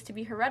 it tends to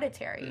be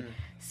hereditary.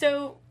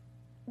 So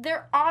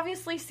there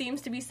obviously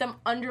seems to be some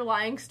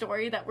underlying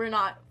story that we're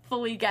not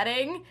fully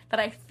getting, that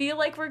I feel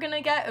like we're going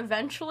to get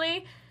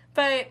eventually.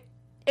 But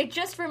it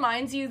just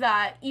reminds you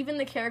that even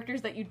the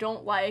characters that you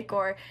don't like,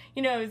 or,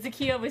 you know,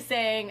 Zakiya was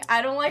saying,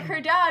 I don't like her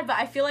dad, but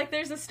I feel like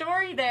there's a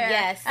story there.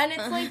 Yes. And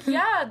it's like,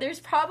 there's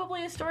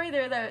probably a story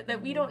there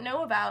that we don't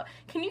know about.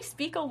 Can you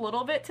speak a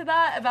little bit to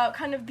that, about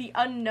kind of the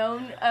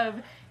unknown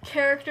of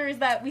characters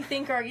that we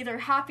think are either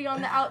happy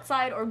on the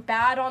outside or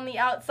bad on the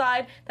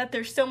outside, that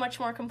there's so much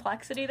more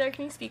complexity there?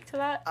 Can you speak to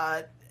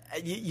that?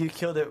 You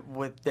killed it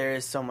with, there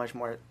is so much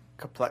more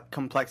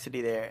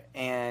complexity there,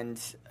 and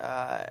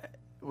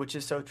which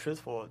is so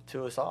truthful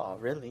to us all,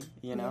 really,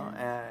 you know,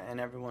 and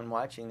everyone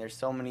watching. There's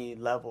so many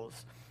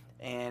levels,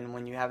 and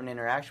when you have an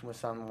interaction with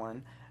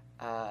someone,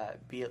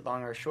 be it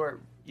long or short,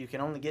 you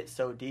can only get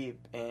so deep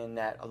in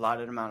that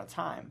allotted amount of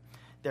time.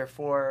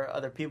 Therefore,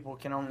 other people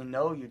can only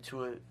know you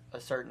to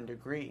a certain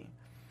degree.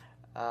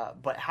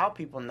 But how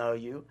people know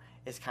you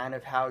is kind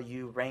of how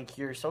you rank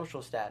your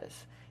social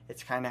status.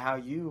 It's kind of how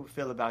you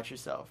feel about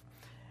yourself.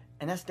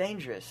 And that's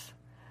dangerous.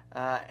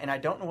 And I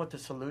don't know what the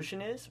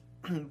solution is,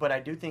 but I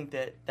do think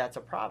that that's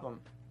a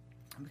problem,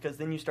 because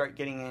then you start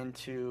getting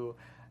into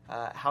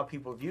how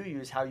people view you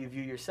is how you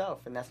view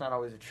yourself, and that's not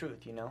always the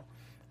truth, you know?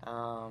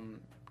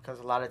 Because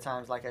a lot of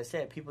times, like I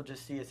said, people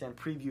just see us in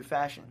preview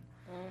fashion.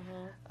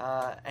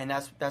 And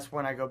that's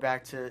when I go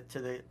back to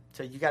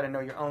you got to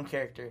know your own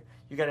character,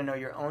 you got to know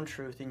your own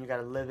truth, and you got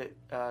to live it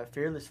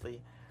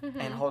fearlessly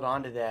and hold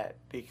on to that,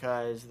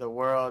 because the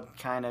world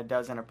kind of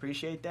doesn't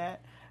appreciate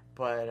that.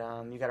 But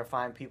you got to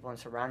find people and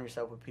surround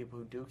yourself with people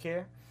who do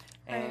care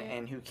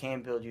and who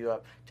can build you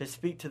up. To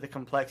speak to the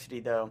complexity,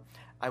 though,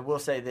 I will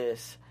say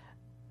this: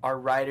 our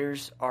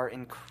writers are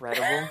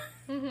incredible,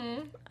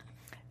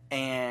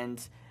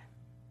 and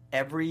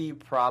every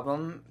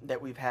problem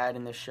that we've had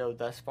in the show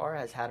thus far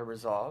has had a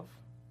resolve.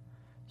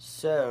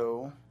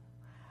 So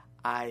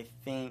I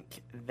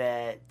think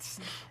that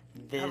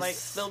this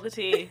spill the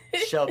tea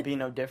shall be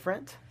no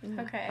different.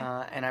 Okay.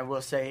 And I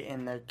will say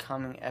in the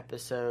coming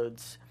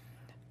episodes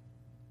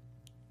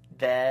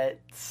that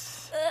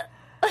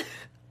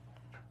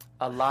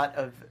a lot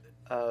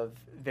of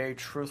very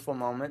truthful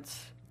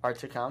moments are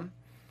to come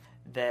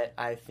that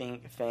I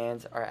think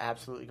fans are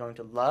absolutely going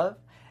to love.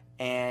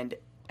 And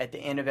at the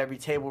end of every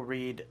table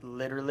read,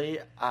 literally,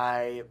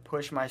 I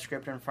push my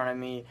script in front of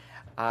me.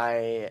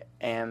 I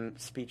am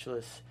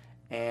speechless,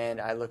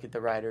 and I look at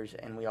the writers,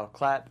 and we all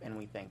clap, and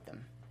we thank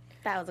them.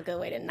 That was a good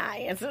way to not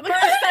answer the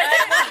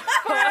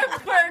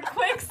For a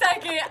quick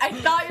second, I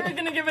thought you were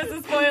going to give us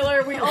a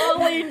spoiler. We all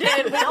leaned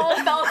in. We all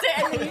felt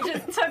it, and then you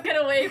just took it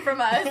away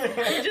from us.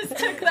 You just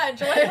took that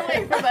joy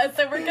away from us.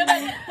 So we'll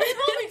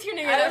be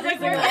tuning in every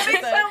single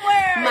episode.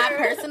 My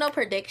personal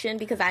prediction,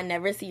 because I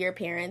never see your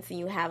parents and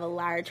you have a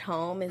large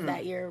home, is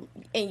that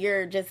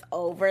you're just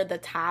over the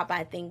top.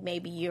 I think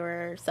maybe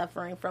you're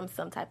suffering from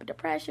some type of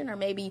depression, or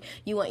maybe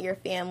you want your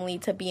family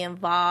to be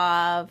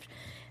involved.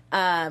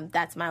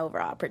 That's my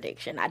overall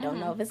prediction. I don't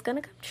know if it's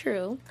gonna come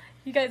true.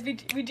 You guys, we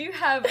do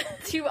have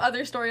two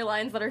other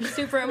storylines that are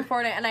super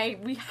important,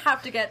 and we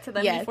have to get to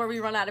them before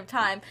we run out of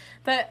time.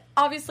 But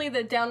obviously,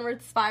 the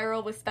downward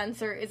spiral with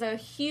Spencer is a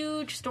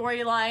huge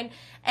storyline,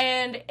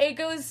 and it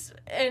goes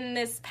in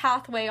this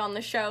pathway on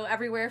the show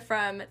everywhere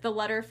from the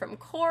letter from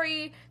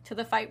Corey to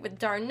the fight with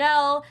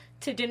Darnell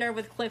to dinner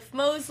with Cliff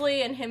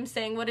Mosley and him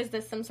saying, "What is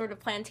this, some sort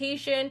of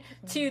plantation?"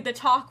 to the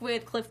talk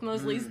with Cliff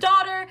Mosley's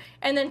daughter,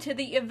 and then to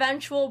the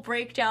eventual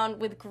breakdown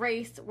with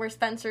Grace, where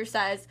Spencer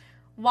says,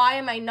 "Why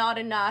am I not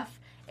enough?"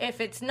 If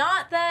it's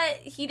not that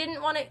he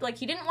didn't want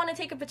to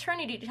take a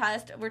paternity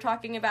test, we're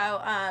talking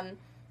about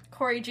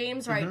Corey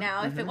James right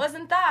now. If it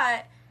wasn't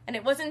that, and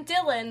it wasn't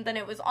Dylan, then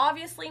it was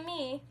obviously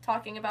me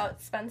talking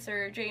about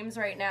Spencer James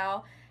right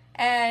now.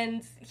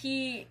 And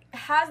he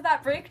has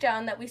that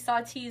breakdown that we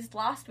saw teased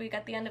last week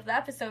at the end of the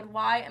episode.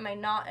 Why am I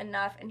not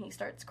enough? And he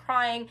starts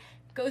crying.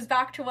 Goes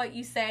back to what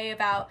you say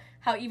about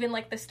how even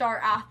like the star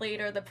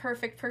athlete or the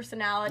perfect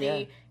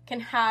personality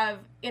can have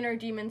inner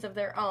demons of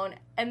their own.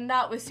 And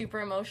that was super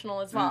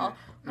emotional as well.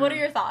 What are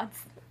your thoughts?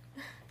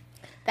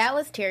 That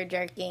was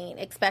tear-jerking,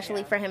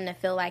 especially for him to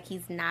feel like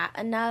he's not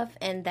enough.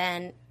 And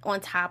then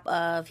on top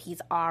of he's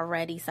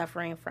already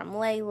suffering from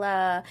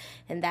Layla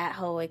and that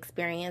whole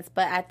experience.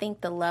 But I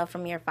think the love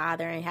from your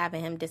father and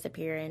having him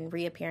disappear and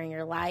reappear in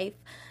your life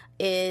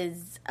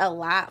is a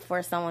lot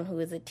for someone who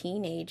is a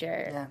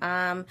teenager.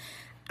 Yeah.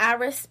 I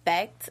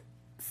respect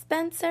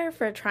Spencer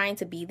for trying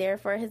to be there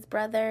for his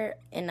brother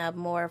in a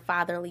more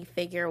fatherly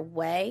figure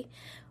way.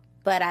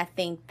 But I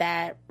think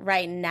that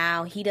right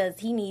now he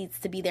needs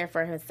to be there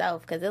for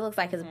himself, because it looks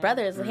like his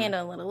brother is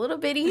handling it a little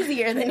bit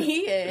easier than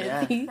he is.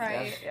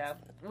 Right. Yeah.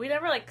 We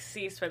never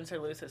see Spencer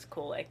lose his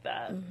cool like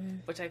that,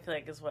 which I feel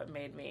like is what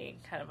made me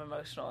kind of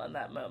emotional in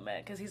that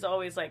moment, because he's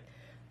always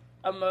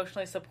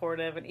emotionally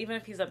supportive, and even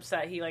if he's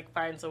upset, he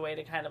finds a way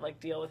to kind of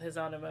deal with his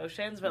own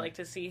emotions. But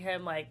to see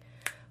him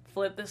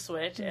flip the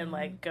switch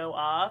and go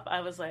off, I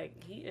was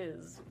he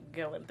is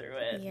going through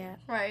it. Yeah.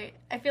 Right.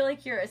 I feel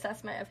like your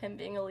assessment of him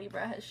being a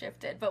Libra has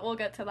shifted, but we'll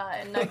get to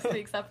that in next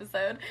week's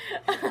episode.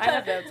 I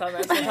have notes on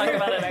this. We'll talk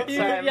about it next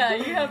time. Yeah,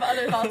 you have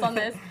other thoughts on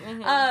this.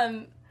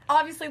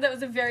 Obviously, that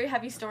was a very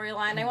heavy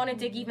storyline. I want to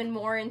dig even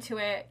more into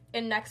it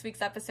in next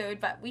week's episode,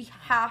 but we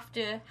have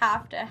to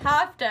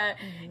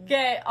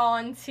get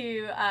on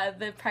to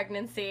the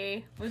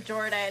pregnancy with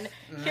Jordan.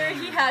 Here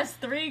he has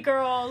 3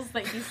 girls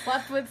that he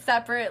slept with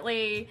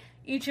separately.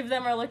 Each of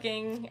them are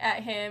looking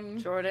at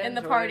him in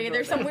the party.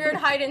 There's some weird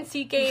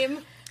hide-and-seek game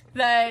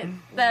that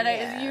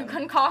you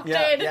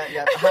concocted.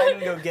 Yeah. Hide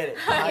and go get it.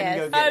 Hide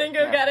and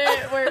go get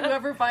it. Where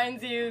whoever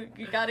finds you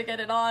gotta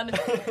get it on.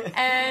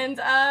 And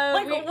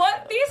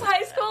what? These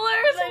high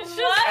schoolers?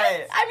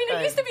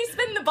 It used to be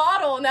spin the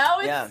bottle. Now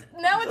it's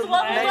leveled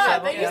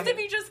up. It used to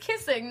be just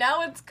kissing.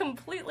 Now it's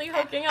completely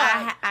hooking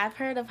up. I've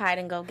heard of hide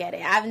and go get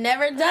it. I've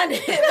never done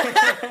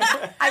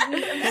it.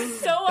 I'm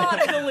so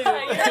out of the loop.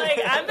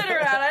 You're I've been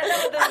around. I know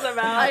what this is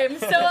about. I am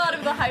so out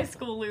of the high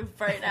school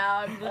loop right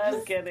now.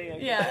 I'm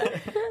kidding. Yeah.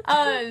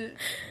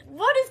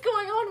 What is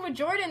going on with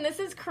Jordan? This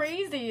is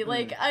crazy.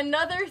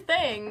 Another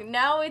thing.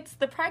 Now it's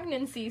the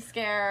pregnancy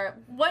scare.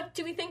 What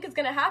do we think is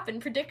going to happen?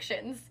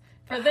 Predictions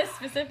for this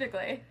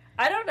specifically.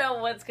 I don't know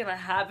what's going to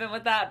happen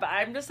with that, but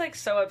I'm just,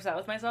 so upset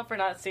with myself for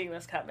not seeing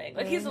this coming.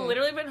 He's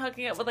literally been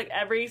hooking up with,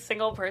 every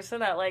single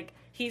person that,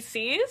 he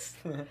sees.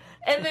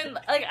 And then,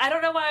 I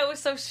don't know why I was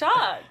so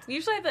shocked.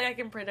 Usually I think I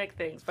can predict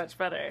things much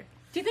better.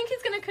 Do you think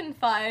he's going to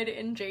confide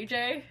in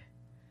JJ?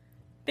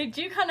 They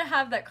do kind of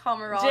have that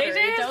camaraderie.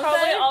 JJ has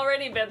probably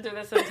already been through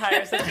this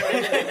entire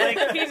situation.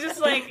 He's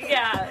just I'll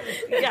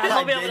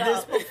be able to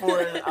help. This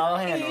before, I'll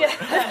handle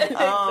it.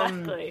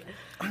 Exactly.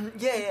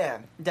 Yeah,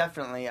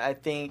 definitely. I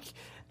think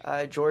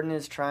Jordan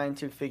is trying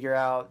to figure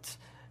out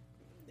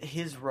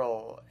his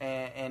role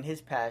and his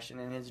passion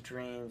and his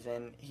dreams,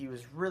 and he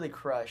was really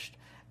crushed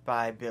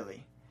by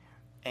Billy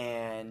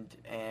and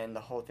the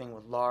whole thing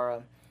with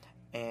Laura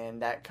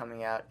and that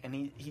coming out, and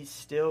he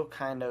still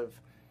kind of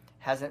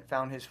hasn't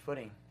found his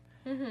footing.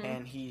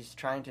 And he's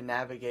trying to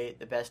navigate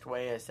the best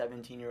way a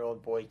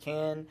 17-year-old boy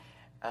can,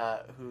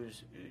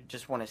 who's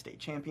just won a state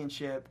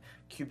championship,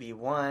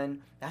 QB1.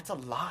 That's a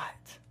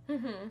lot.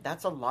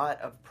 That's a lot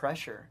of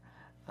pressure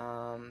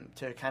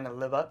to kind of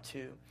live up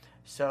to.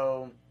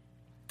 So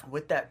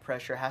with that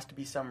pressure has to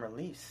be some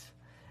release.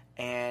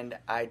 And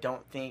I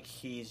don't think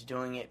he's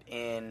doing it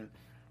in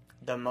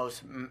the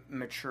most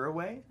mature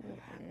way.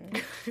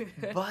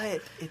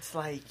 But it's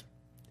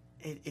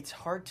it's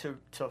hard to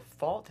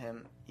fault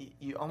him.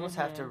 you almost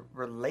have to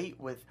relate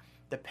with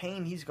the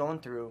pain he's going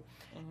through.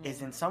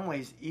 Is in some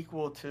ways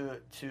equal to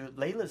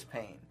Layla's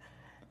pain.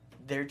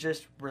 They're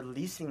just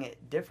releasing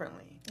it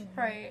differently.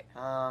 Right.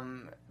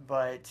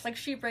 But Like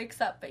she breaks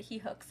up, but he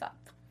hooks up.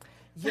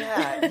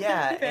 yeah,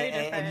 Very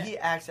and different. he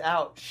acts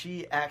out,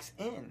 she acts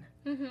in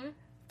Mm-hmm.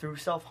 through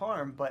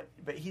self-harm, but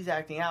he's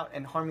acting out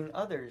and harming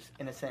others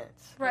in a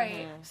sense.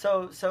 Right.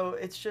 So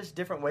it's just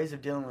different ways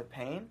of dealing with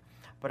pain,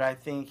 but I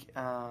think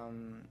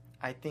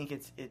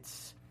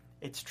it's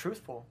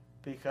truthful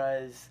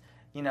because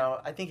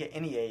I think at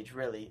any age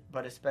really,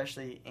 but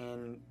especially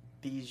in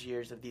these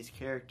years of these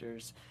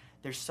characters,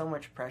 there's so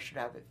much pressure to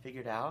have it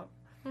figured out,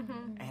 and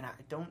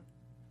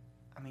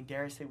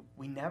dare I say,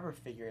 we never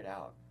figure it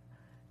out,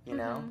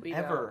 We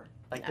ever.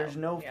 don't. There's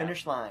no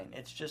finish line.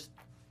 It's just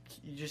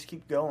you just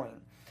keep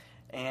going,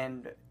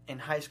 and in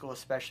high school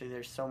especially,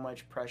 there's so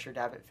much pressure to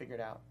have it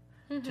figured out,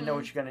 to know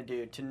what you're gonna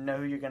do, to know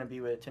who you're gonna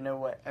be with, to know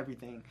what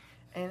everything,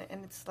 and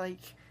it's like,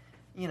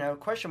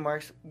 question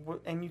marks,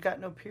 and you got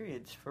no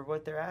periods for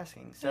what they're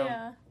asking. So,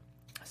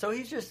 so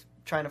he's just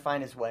trying to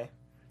find his way,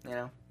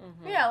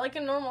 Yeah, like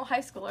a normal high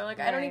schooler. Like,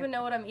 I don't Right. even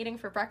know what I'm eating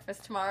for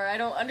breakfast tomorrow. I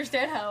don't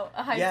understand how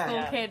a high Yeah. school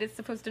Yeah. kid is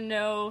supposed to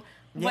know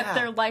what Yeah.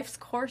 their life's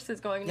course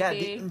is going to Yeah,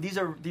 be.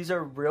 these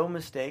are real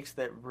mistakes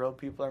that real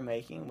people are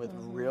making with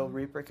real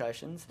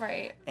repercussions,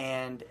 Right.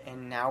 and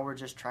now we're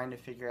just trying to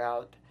figure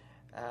out,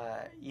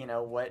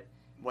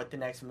 what the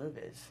next move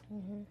is,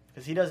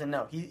 because he doesn't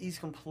know. He's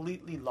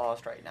completely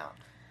lost right now.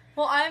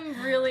 Well,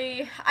 I'm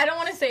really, I don't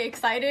want to say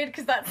excited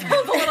because that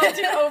sounds a little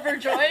too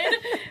overjoyed,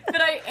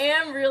 but I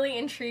am really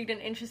intrigued and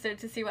interested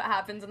to see what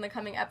happens in the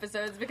coming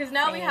episodes because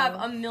now we have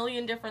a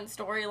million different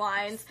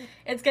storylines.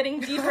 It's getting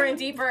deeper and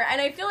deeper,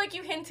 and I feel like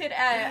you hinted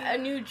at a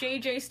new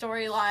JJ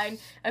storyline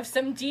of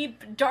some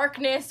deep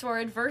darkness or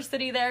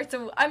adversity there,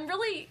 so I'm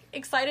really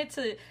excited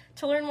to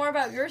learn more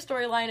about your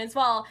storyline as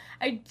well.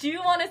 I do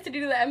want us to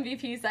do the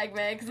MVP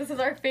segment because this is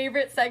our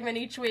favorite segment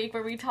each week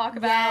where we talk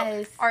about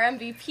Yes. our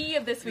MVP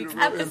of this week's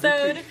Your real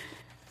episode. MVP.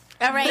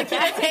 All right,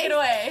 Take it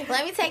away.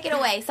 Let me take it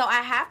away. So I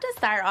have to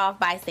start off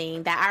by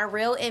saying that our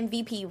real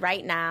MVP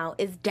right now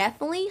is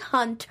definitely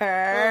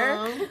Hunter.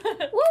 Woo,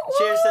 woo.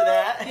 Cheers to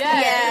that.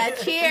 Yeah. Yeah,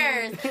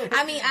 cheers.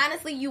 I mean,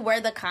 honestly, you were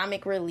the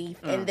comic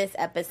relief in this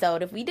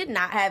episode. If we did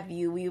not have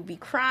you, we would be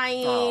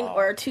crying Aw.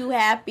 or too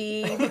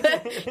happy.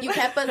 But you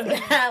kept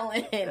us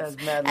balanced That's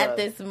mad at love.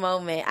 this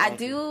moment. I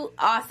do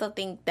also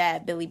think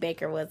that Billy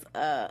Baker was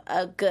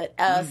a good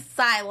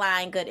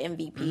sideline good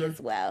MVP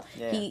as well.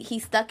 Yeah. He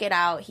stuck it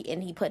out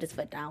and he put his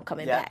foot down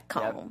coming Yep, back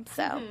yep. home.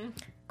 So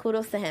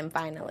kudos to him I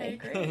finally.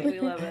 agree. We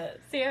love it.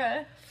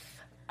 Sierra.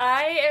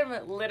 I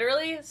am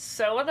literally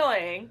so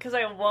annoying because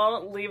I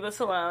won't leave this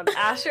alone.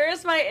 Asher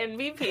is my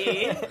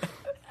MVP.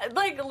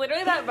 Like,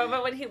 literally that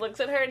moment when he looks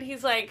at her and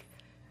he's like,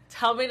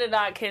 tell me to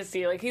not kiss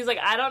you. Like, he's like,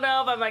 I don't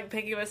know if I'm, like,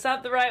 picking this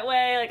up the right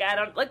way. Like, I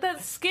don't... Like,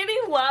 that skinny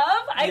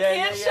love, I Yeah,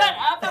 can't yeah, shut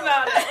yeah. up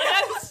about it. Like,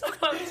 I'm so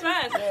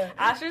obsessed. Yeah,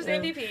 Asher's yeah,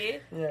 MVP,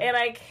 yeah. and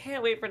I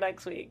can't wait for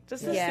next week.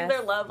 Just to see Yes.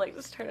 their love, like,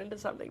 just turn into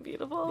something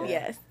beautiful.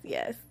 Yes,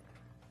 yes.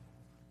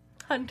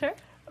 Hunter.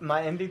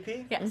 My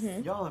MVP? Yes.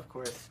 Y'all, of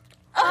course.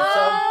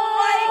 Oh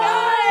my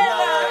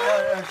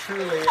god! No,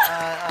 truly.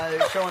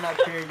 Showing up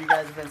here, you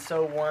guys have been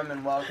so warm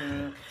and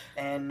welcoming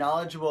and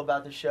knowledgeable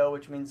about the show,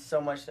 which means so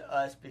much to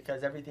us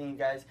because everything you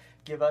guys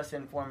give us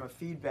in form of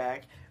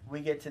feedback, we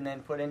get to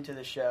then put into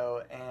the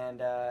show.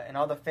 And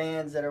all the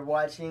fans that are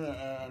watching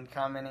and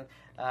commenting,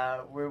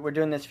 we're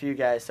doing this for you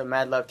guys. So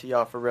mad love to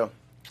y'all for real.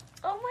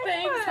 Oh my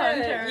Thanks, god.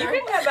 Hunter. You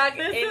can come back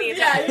This is- anytime.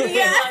 yeah, We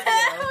yeah. love you.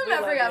 On We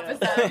every love you.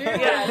 episode. You're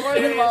Yeah, more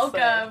than seriously.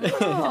 welcome to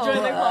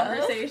join the Aw.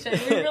 conversation.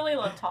 We really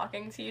love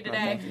talking to you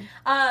today.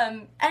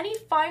 Any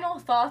final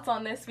thoughts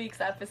on this week's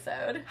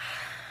episode?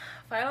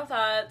 Final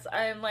thoughts.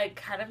 I'm like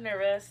kind of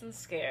nervous and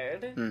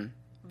scared,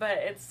 but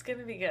it's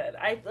gonna be good.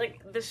 I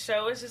like the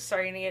show is just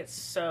starting to get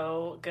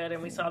so good,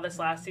 and we saw this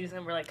last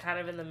season. We're like kind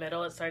of in the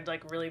middle. It started to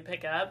like really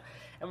pick up,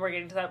 and we're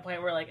getting to that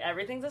point where like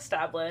everything's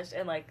established,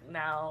 and like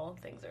now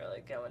things are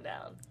like going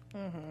down.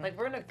 Like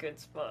we're in a good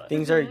spot.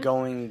 Things are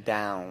going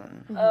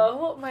down.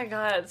 Oh my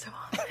god, so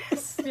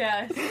honest.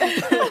 Yes.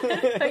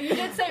 But you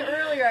did say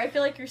earlier, I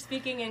feel like you're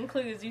speaking in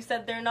clues. You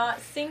said they're not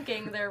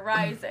sinking, they're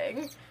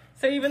rising.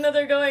 So even though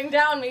they're going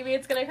down, maybe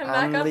it's going to come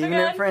I'm back up leaving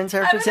again. it for I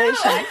interpretation.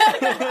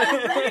 don't know.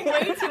 I'm reading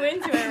way too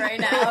into it right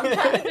now. I'm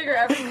trying to figure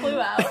every clue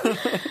out.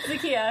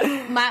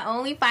 Zakiya. My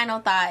only final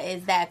thought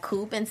is that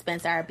Coop and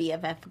Spencer are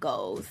BFF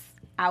goals.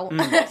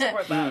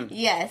 Support that.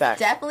 Yes, Facts.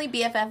 definitely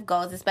BFF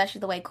goals, especially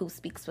the way Coop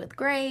speaks with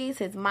Grace,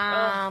 his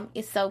mom.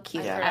 It's so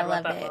cute. Yeah. I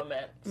love that it.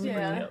 moment. Super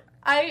Yeah. cute.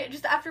 I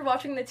just, after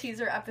watching the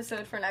teaser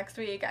episode for next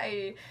week,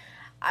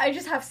 I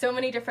just have so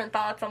many different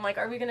thoughts. I'm like,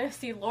 are we going to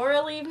see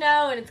Laura leave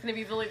now and it's going to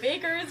be Billy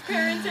Baker's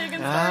parenting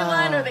and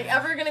storyline? Are they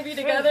ever going to be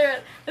together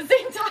at the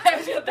same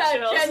time?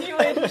 That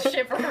genuine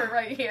shipper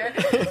right here.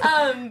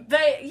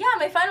 But yeah,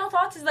 my final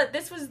thoughts is that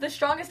this was the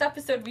strongest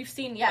episode we've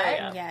seen yet. Oh,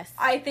 yeah. Yes.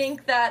 I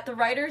think that the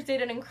writers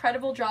did an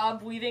incredible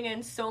job weaving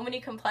in so many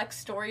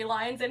complex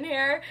storylines in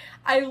here.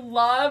 I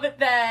love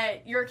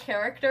that your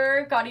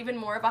character got even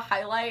more of a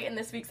highlight in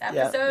this week's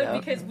episode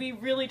because we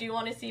really do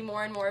want to see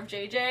more and more of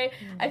JJ.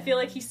 Mm-hmm. I feel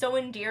like he's so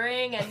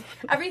endearing, and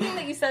everything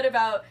that you said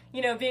about,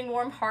 you know, being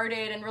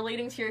warm-hearted and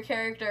relating to your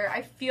character,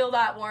 I feel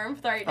that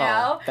warmth right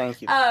now.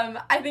 Thank you.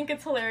 I think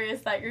it's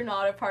hilarious that you're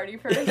not a party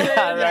person.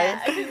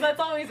 Right? Because that's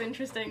always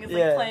interesting, is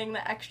like playing the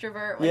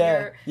extrovert when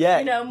you're,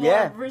 you know,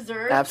 more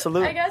reserved.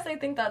 Absolutely. I guess I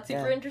think that's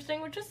super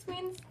interesting, which just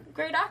means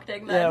great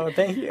acting then. Yeah, well,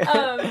 thank you.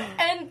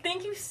 And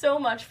thank you so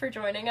much for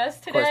joining us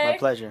today. Of course, my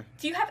pleasure.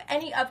 Do you have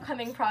any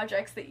upcoming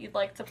projects that you'd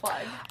like to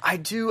plug? I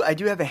do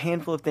have a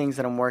handful of things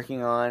that I'm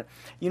working on.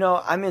 You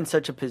know, I'm in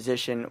such a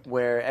position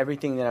where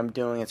everything that I'm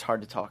doing, it's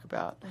hard to talk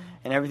about. Mm-hmm.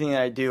 And everything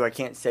that I do, I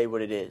can't say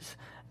what it is.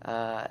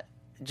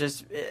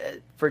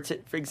 For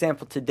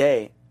example,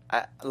 today,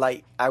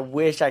 I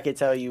wish I could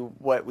tell you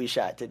what we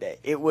shot today.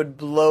 It would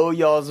blow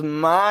y'all's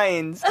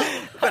minds,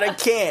 but I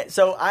can't.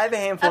 So I have a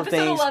handful of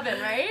things. Episode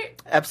 11,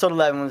 right? Episode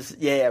 11 was,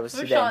 it was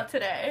we today. Shot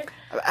today.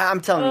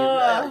 I'm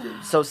telling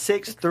you. So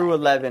 6 through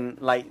 11,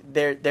 like,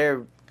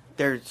 they're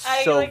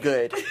so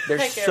good.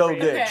 They're so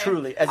good, okay.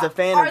 Truly. As a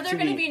fan Are of there TV,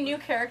 going to be new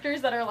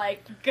characters that are,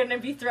 like, going to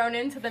be thrown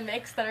into the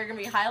mix that are going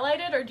to be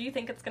highlighted, or do you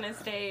think it's going to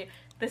stay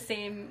the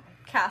same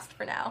cast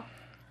for now?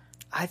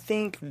 I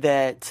think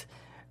that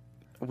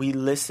we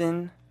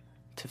listen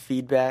to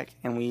feedback,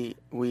 and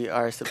we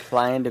are a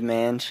supply and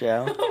demand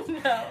show. Oh,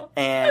 no.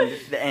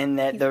 And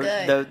that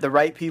the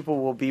right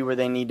people will be where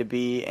they need to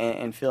be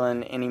and fill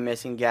in any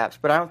missing gaps.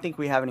 But I don't think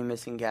we have any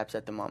missing gaps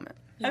at the moment.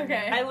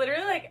 Okay. I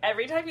literally, like,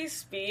 every time you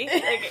speak,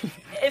 like,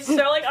 it's so,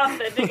 like,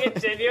 authentic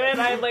and genuine.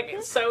 I'm,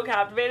 like, so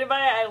captivated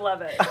by it. I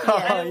love it.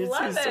 I you're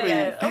love so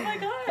it. sweet. Oh, my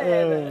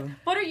God.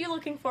 What are you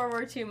looking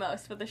forward to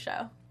most with the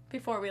show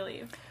before we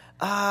leave?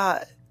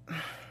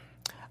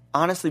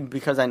 Honestly,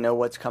 because I know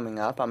what's coming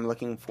up, I'm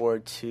looking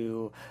forward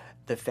to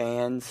the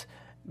fans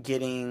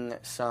getting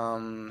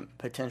some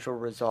potential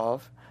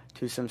resolve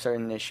to some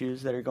certain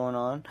issues that are going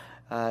on,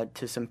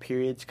 to some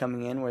periods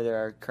coming in where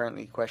there are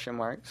currently question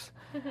marks.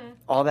 Mm-hmm.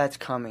 All that's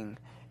coming,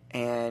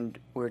 and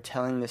we're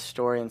telling this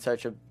story in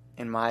such a,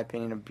 in my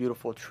opinion, a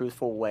beautiful,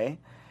 truthful way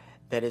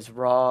that is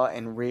raw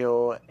and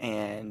real,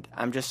 and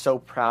I'm just so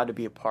proud to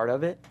be a part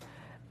of it.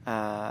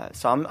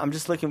 So I'm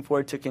just looking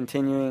forward to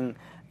continuing.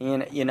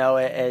 You know,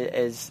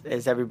 as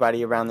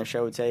everybody around the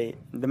show would say,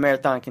 the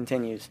marathon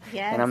continues.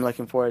 Yes. And I'm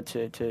looking forward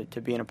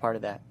to being a part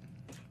of that.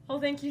 Well,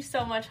 thank you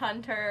so much,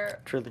 Hunter.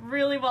 Truly.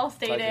 Really well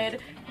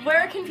stated. Pleasure.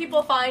 Where can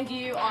people find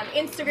you on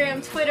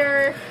Instagram,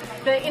 Twitter,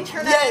 the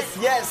internet?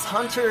 Yes,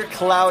 Hunter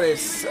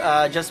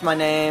Cloudis, just my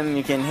name.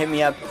 You can hit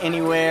me up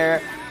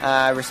anywhere.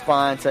 I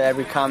respond to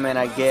every comment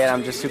I get.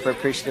 I'm just super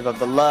appreciative of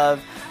the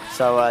love.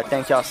 So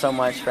thank y'all so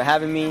much for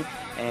having me,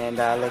 and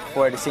I look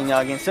forward to seeing y'all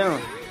again soon.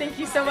 Thank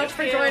you so much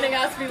for joining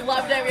us. We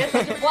loved it. We had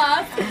such a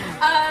blast.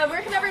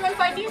 Where can everyone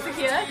find you,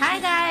 Zakia? Hi,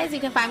 guys. You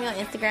can find me on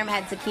Instagram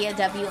at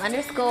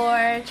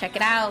ZakiaW_. Check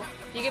it out.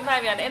 You can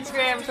find me on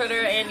Instagram,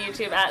 Twitter, and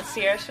YouTube at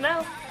Sierra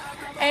Chanel.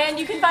 And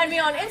you can find me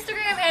on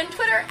Instagram and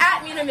Twitter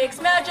at Mina Makes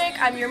Magic.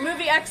 I'm your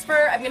movie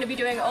expert. I'm going to be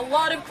doing a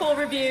lot of cool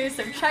reviews,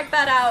 so check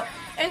that out.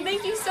 And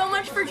thank you so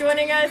much for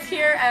joining us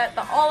here at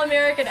the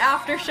All-American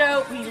After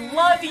Show. We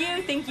love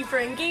you. Thank you for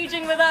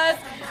engaging with us.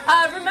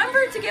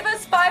 Remember to give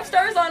us 5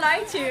 stars on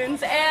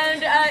iTunes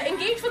and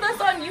engage with us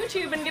on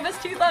YouTube and give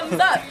us 2 thumbs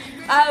up.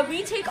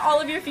 We take all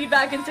of your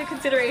feedback into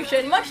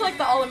consideration, much like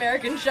the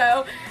All-American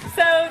Show.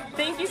 So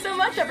thank you so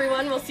much,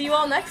 everyone. We'll see you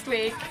all next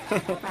week.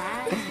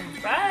 Bye.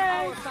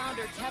 Bye. Our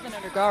founder, Kevin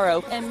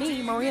Undergaro, and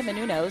me, Maria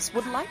Menounos,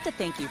 would like to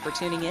thank you for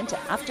tuning in to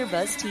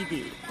AfterBuzz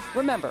TV.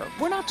 Remember,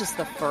 we're not just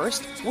the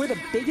first, we're the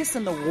biggest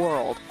in the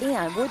world,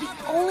 and we're the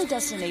only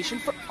destination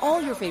for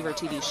all your favorite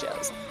TV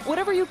shows.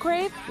 Whatever you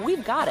crave,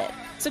 we've got it.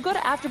 So go to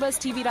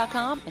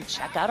AfterBuzzTV.com and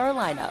check out our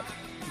lineup.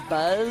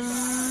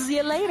 Buzz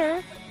you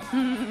later.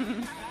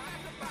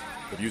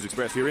 The views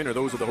expressed herein are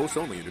those of the hosts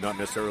only and do not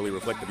necessarily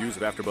reflect the views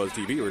of AfterBuzz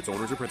TV or its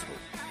owners or principals.